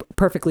would be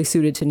perfectly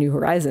suited to New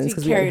Horizons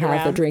because we carry have it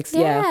the around. drinks,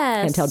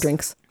 Yes. handheld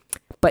drinks.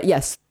 But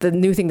yes, the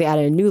new thing they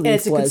added in New And Leaf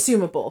it's a was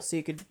consumable, so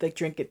you could like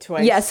drink it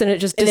twice. yes, and it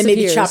just and then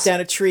disappears. maybe chop down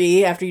a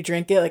tree after you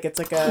drink it. Like it's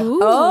like a.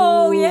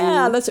 Oh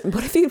yeah, that's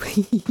what if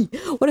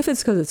what if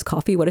it's because it's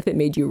coffee? What if it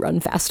made you run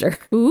faster?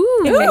 Ooh.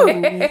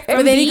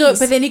 But then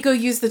you go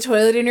use the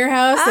toilet in your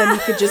house, and you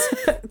could just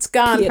it's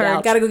gone. Pee it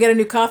out. Gotta go get a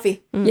new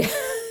coffee.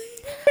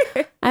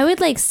 I would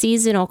like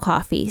seasonal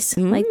coffees,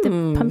 like the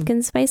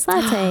pumpkin spice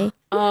latte,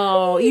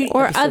 Oh,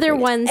 or other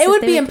ones. it that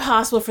would they be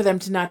impossible for them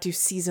to not do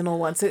seasonal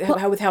ones.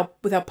 With how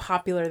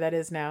popular that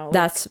is now.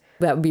 That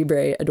would be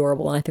very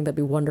adorable, and I think that'd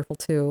be wonderful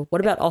too.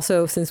 What about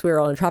also, since we're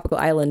on a tropical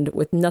island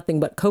with nothing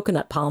but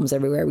coconut palms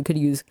everywhere, we could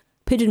use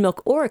pigeon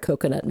milk or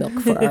coconut milk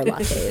for our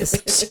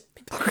lattes.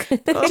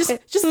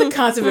 just the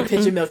concept of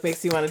pigeon milk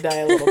makes you want to die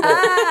a little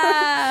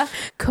bit.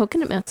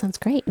 Coconut milk sounds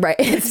great. Right?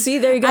 See,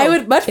 there you go. I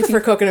would much prefer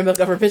coconut milk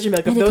over pigeon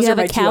milk if And if those you are have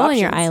my a two cow on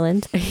your options.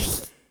 island,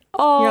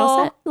 Oh, You're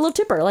all set. a little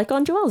chipper, like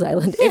on Joelle's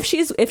island. If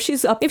she's up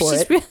if for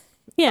she's it.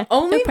 yeah,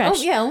 Only, no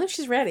pressure. only if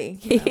she's ready.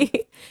 you know.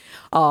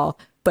 Oh,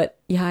 but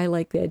yeah, I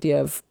like the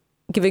idea of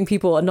giving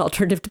people an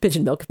alternative to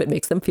pigeon milk if it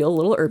makes them feel a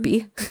little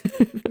irpy.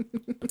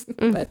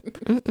 But,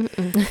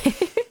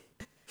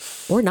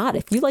 or not.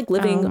 If you like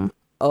living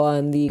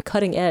on the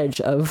cutting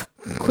edge of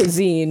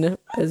cuisine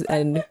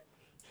and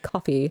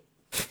coffee.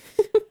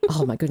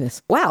 Oh my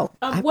goodness. Wow.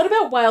 What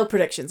about wild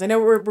predictions? I know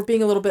we're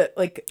being a little bit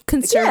like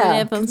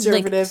Conservative,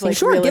 conservative, like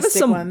sure, give us realistic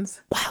some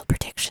ones. wild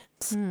predictions.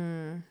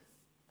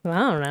 I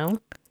don't know.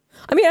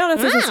 I mean, I don't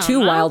know if this is too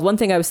wild. One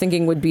thing I was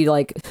thinking would be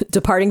like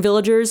departing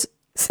villagers,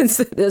 since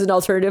there's an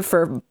alternative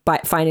for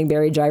finding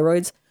buried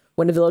gyroids.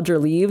 When a villager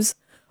leaves,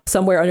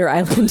 somewhere on your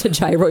island, a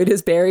gyroid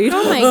is buried.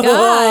 Oh my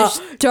gosh,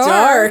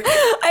 Dark.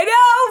 I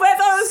know, but I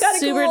thought it was kind of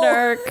super cool.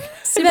 dark.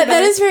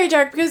 That is very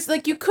dark because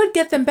like you could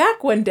get them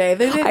back one day.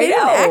 They didn't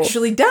know.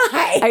 actually die.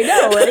 I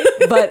know,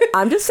 right? But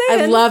I'm just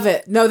saying. I love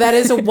it. No, that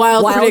is a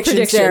wild,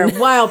 prediction, Sarah.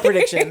 Wild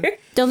prediction.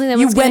 Don't think that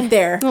You one's went gonna,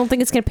 there. I don't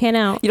think it's gonna pan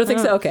out. You don't think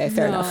so? Okay,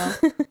 fair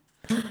enough.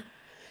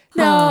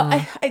 No,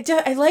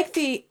 I like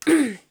the.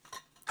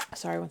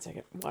 Sorry, 1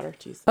 second. Water,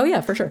 jeez. Oh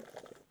yeah, for sure.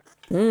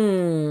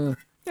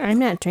 I'm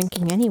not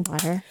drinking any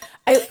water.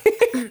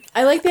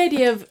 I like the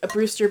idea of a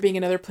Brewster being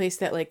another place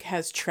that like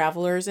has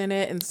travelers in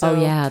it, and so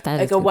Oh, yeah, that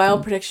like is a good wild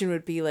one. prediction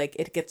would be like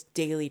it gets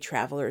daily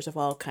travelers of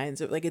all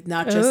kinds of like it's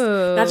not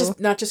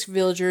just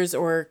villagers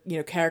or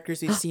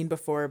characters we've seen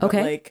before, but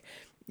Okay. like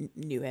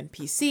new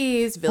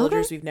NPCs,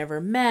 villagers we've never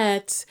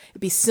met.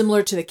 It'd be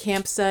similar to the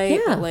campsite, Yeah.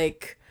 but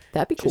like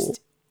That'd be cool.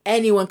 just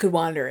anyone could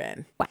wander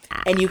in,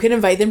 and you can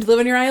invite them to live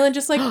on your island,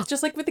 just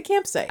like with the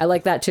campsite. I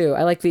like that too.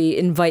 I like the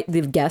invite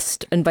the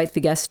guest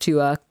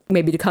to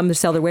maybe to come to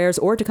sell their wares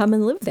or to come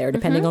and live there,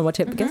 depending on what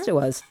type of guest it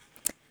was.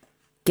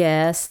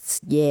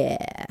 Guests, yeah.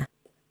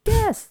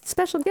 Guests,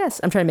 special guests.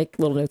 I'm trying to make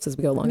little notes as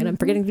we go along, and I'm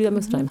forgetting to do that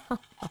most of the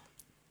time.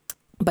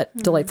 But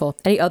delightful.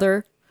 Any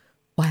other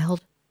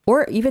wild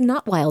or even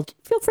not wild?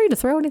 Feel free to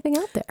throw anything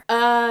out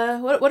there.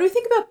 What do we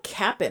think about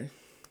Cap'n?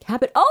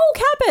 Cap'n. Oh,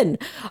 Cap'n.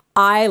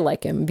 I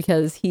like him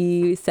because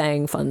he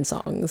sang fun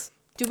songs.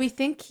 Do we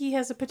think he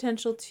has a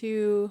potential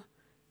to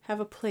have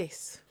a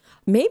place?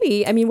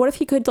 Maybe. I mean, what if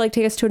he could like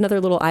take us to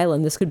another little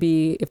island? This could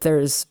be if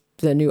there's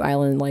the new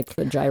island, like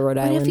the Gyroid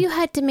But Island. if you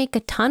had to make a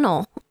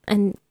tunnel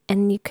and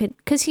you could,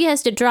 because he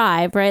has to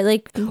drive, right?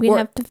 Like we'd Or-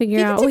 have to figure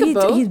He out. could take a he,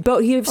 boat? he's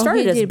boat. He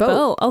started he as did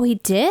boat. Oh, he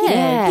did.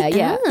 Yeah,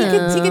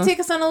 yeah. He could take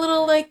us on a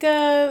little like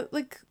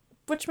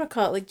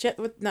whatchamacallit,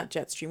 like not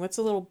Jetstream. What's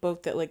a little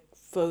boat that like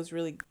flows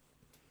really?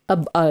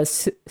 A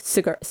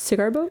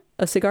cigar boat?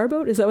 A cigar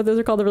boat? Is that what those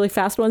are called? The really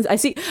fast ones? I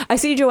see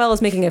Joelle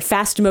is making a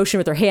fast motion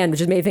with her hand, which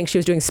has made me think she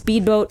was doing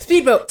speedboat.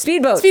 Speedboat.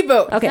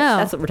 Okay, Oh.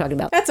 that's what we're talking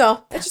about. That's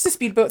all. It's just a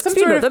speedboat. Some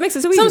Speedboat, sort of that makes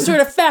it so some easy.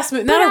 sort of fast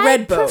move, not But a red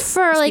I boat.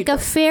 prefer like a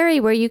Speedboat. ferry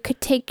where you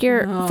could take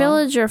your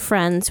villager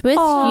friends with you,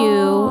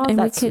 and we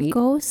that's could sweet.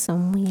 go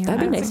somewhere. That'd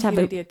be nice That's to a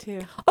have cute a,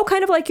 idea too. oh,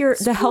 kind of like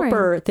the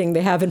helper thing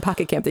they have in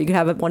Pocket Camp that you could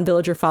have one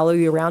villager follow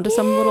you around to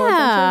some little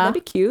adventure. Yeah. That'd be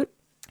cute.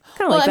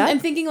 Kind of Well, like that. I'm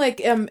thinking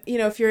like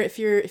if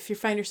you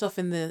find yourself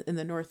in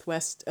the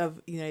northwest of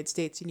the United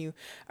States and you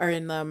are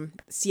in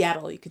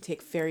Seattle, you can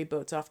take ferry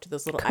boats off to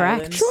those little Correct.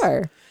 islands.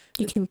 Sure.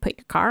 You can put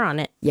your car on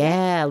it.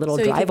 Yeah, little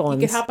So drive you ons.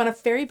 could hop on a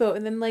ferry boat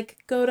and then like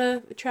go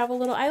to travel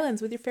little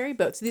islands with your ferry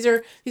boats. These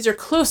are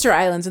closer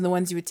islands than the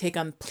ones you would take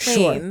on Sure.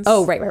 planes.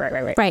 Oh, right.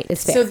 Right.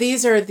 It's fair. So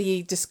these are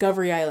the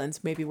Discovery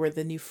Islands, maybe where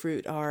the new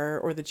fruit are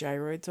or the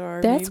gyroids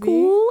are. That's maybe.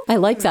 cool. I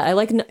like that. I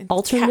like an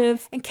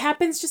alternative. And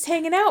Captain's just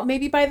hanging out,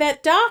 maybe by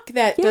that dock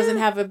that Yeah. doesn't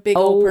have a big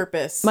old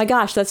purpose. My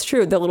gosh, that's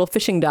true. The little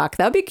fishing dock.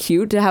 That would be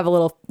cute to have a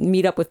little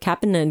meet up with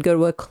Captain and go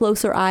to a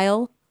closer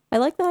isle. I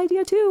like that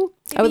idea too.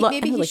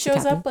 Maybe he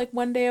shows up like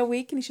one day a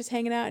week and he's just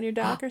hanging out in your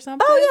dock or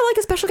something. Oh yeah, like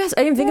a special guest.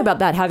 I didn't think about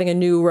that. Having a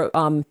new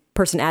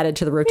person added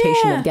to the rotation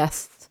Yeah. of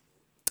guests.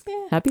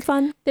 Yeah. That'd be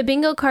fun. The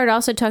bingo card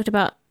also talked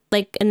about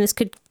like, and this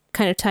could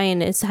kind of tie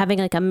in, is having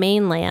like a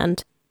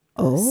mainland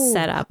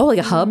set up, Oh, like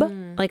a hub.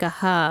 like a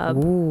hub.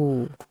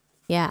 Ooh.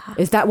 Yeah,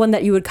 Is that one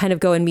that you would kind of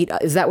go and meet?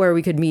 Is that where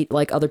we could meet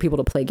like other people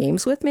to play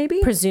games with? Maybe.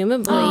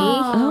 presumably.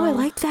 Oh, I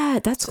like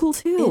that. That's cool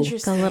too. Like a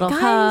Interesting. little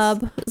Guys,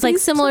 hub. It's like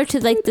please similar to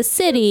like the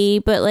city,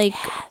 but like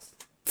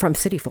From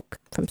City Folk,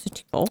 from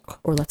city folk.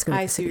 or let's go. To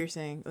I the see city. what you're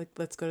saying. Like,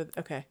 let's go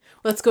to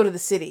let's go to the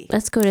city.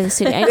 Let's go to the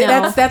city. I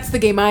know. That's the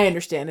game I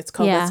understand. It's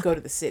called Yeah. Let's Go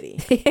to the City.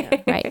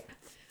 Yeah. Right.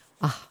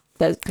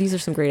 These are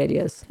some great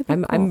ideas.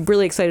 I'm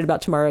really excited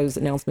about tomorrow's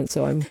announcement.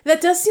 So I'm.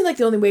 That does seem like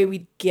the only way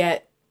we'd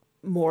get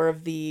more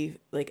of the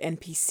like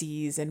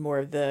NPCs and more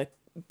of the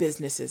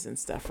businesses and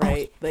stuff,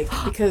 right? Like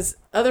because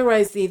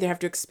otherwise they either have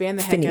to expand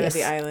the heck out of Phineas.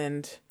 the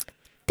island.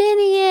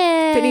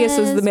 Phineas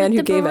is the man with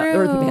who gave out-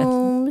 or the man.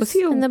 balloons Was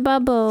he a and the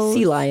bubbles.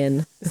 Sea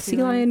lion. The sea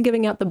lion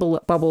giving out the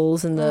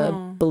bubbles and the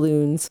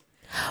balloons.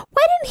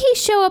 Why didn't he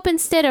show up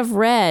instead of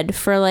Red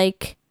for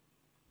like?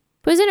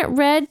 Wasn't it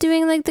Red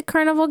doing like the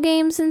carnival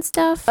games and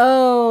stuff?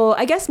 Oh,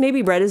 I guess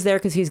maybe Red is there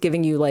because he's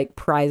giving you like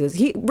prizes.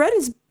 Red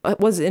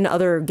was in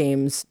other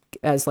games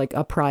as like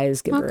a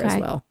prize giver as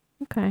Okay. well,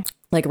 Okay.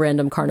 like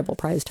random carnival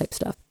prize type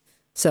stuff.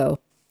 So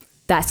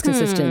that's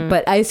consistent.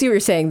 But I see what you're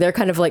saying. They're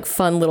kind of like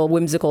fun little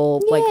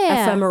whimsical, like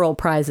Yeah. ephemeral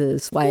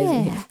prizes. Why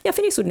isn't he? Yeah. Yeah,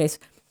 Phineas would be nice.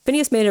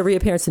 Phineas made a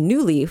reappearance in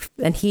New Leaf,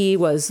 and he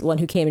was the one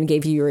who came and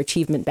gave you your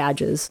achievement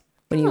badges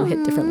when you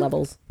hit different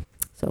levels.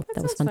 So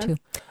that was fun sounds fun.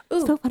 too.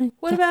 Ooh, So funny.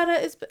 what about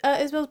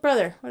Isabel's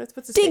brother? What's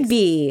his Digby.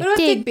 Face? What about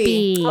Digby?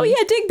 Digby. Oh yeah,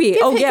 Digby.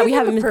 Give Oh him- yeah, give we him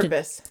haven't a mentioned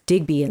purpose.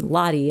 Digby and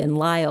Lottie and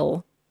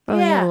Lyle. Oh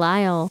yeah, Yeah.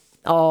 Lyle.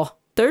 Oh,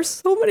 there's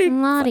so many.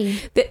 Lottie.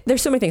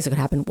 There's so many things that could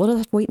happen. We'll just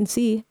have to wait and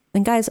see.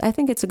 And guys, I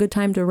think it's a good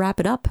time to wrap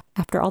it up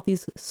after all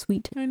these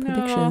sweet I know.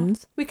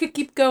 predictions. We could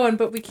keep going,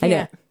 but we I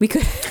can't. know we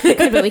could,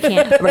 But we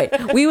can't.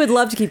 right? We would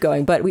love to keep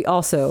going, but we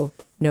also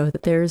know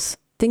that there's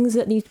things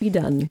that need to be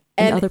done in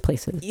And other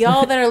places.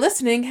 Y'all that are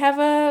listening have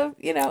a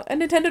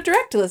Nintendo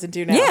Direct to listen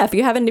to now. Yeah, if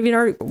you haven't even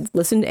already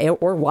listened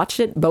or watched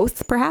it,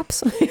 both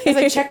perhaps. As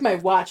I check my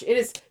watch, it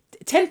is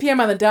 10 p.m.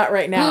 on the dot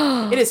right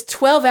now. It is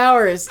 12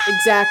 hours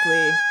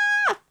exactly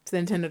to the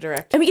Nintendo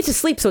Direct. And we get to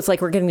sleep, so it's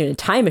like we're getting in a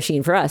time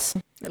machine for us.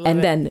 love And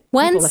it. then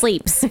One people-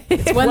 sleeps.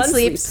 One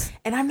sleeps,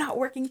 and I'm not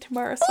working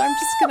tomorrow, so I'm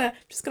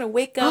just gonna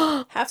wake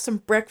up, have some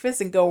breakfast,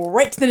 and go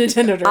right to the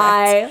Nintendo Direct.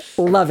 I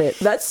love it.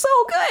 That's so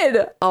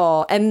good.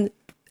 Oh, and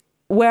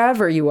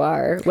wherever you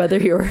are, whether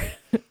you're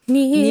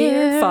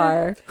near,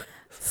 far,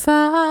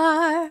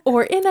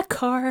 or in a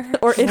car.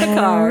 or in a Or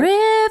car,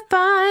 if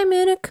I'm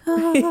in a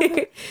car.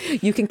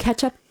 you can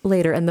catch up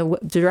later and the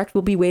direct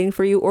will be waiting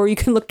for you, or you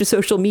can look to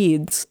social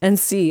medias and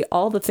see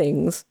all the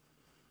things,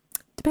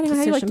 depending on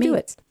how you like to do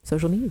it.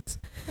 Social medias.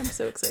 I'm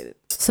so excited.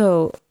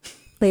 So,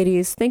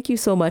 ladies, thank you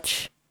so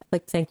much. I'd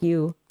like to thank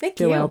you, Thank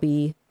Joelle you.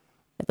 B.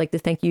 I'd like to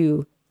thank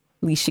you,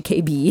 Alicia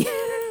KB.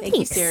 Thank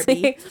you, Sarah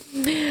B.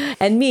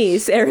 And me,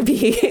 Sarah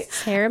B.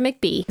 Sarah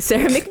McBee.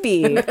 Sarah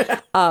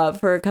McBee,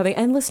 for coming.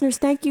 And listeners,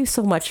 thank you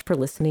so much for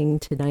listening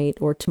tonight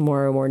or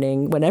tomorrow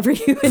morning, whenever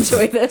you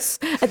enjoy this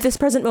at this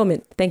present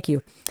moment. Thank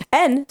you.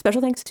 And special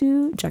thanks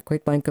to Jack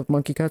White Blank of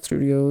Monkey Cat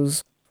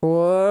Studios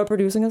for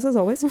producing us as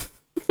always. As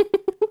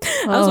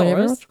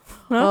always.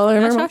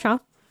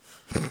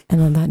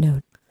 And on that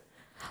note,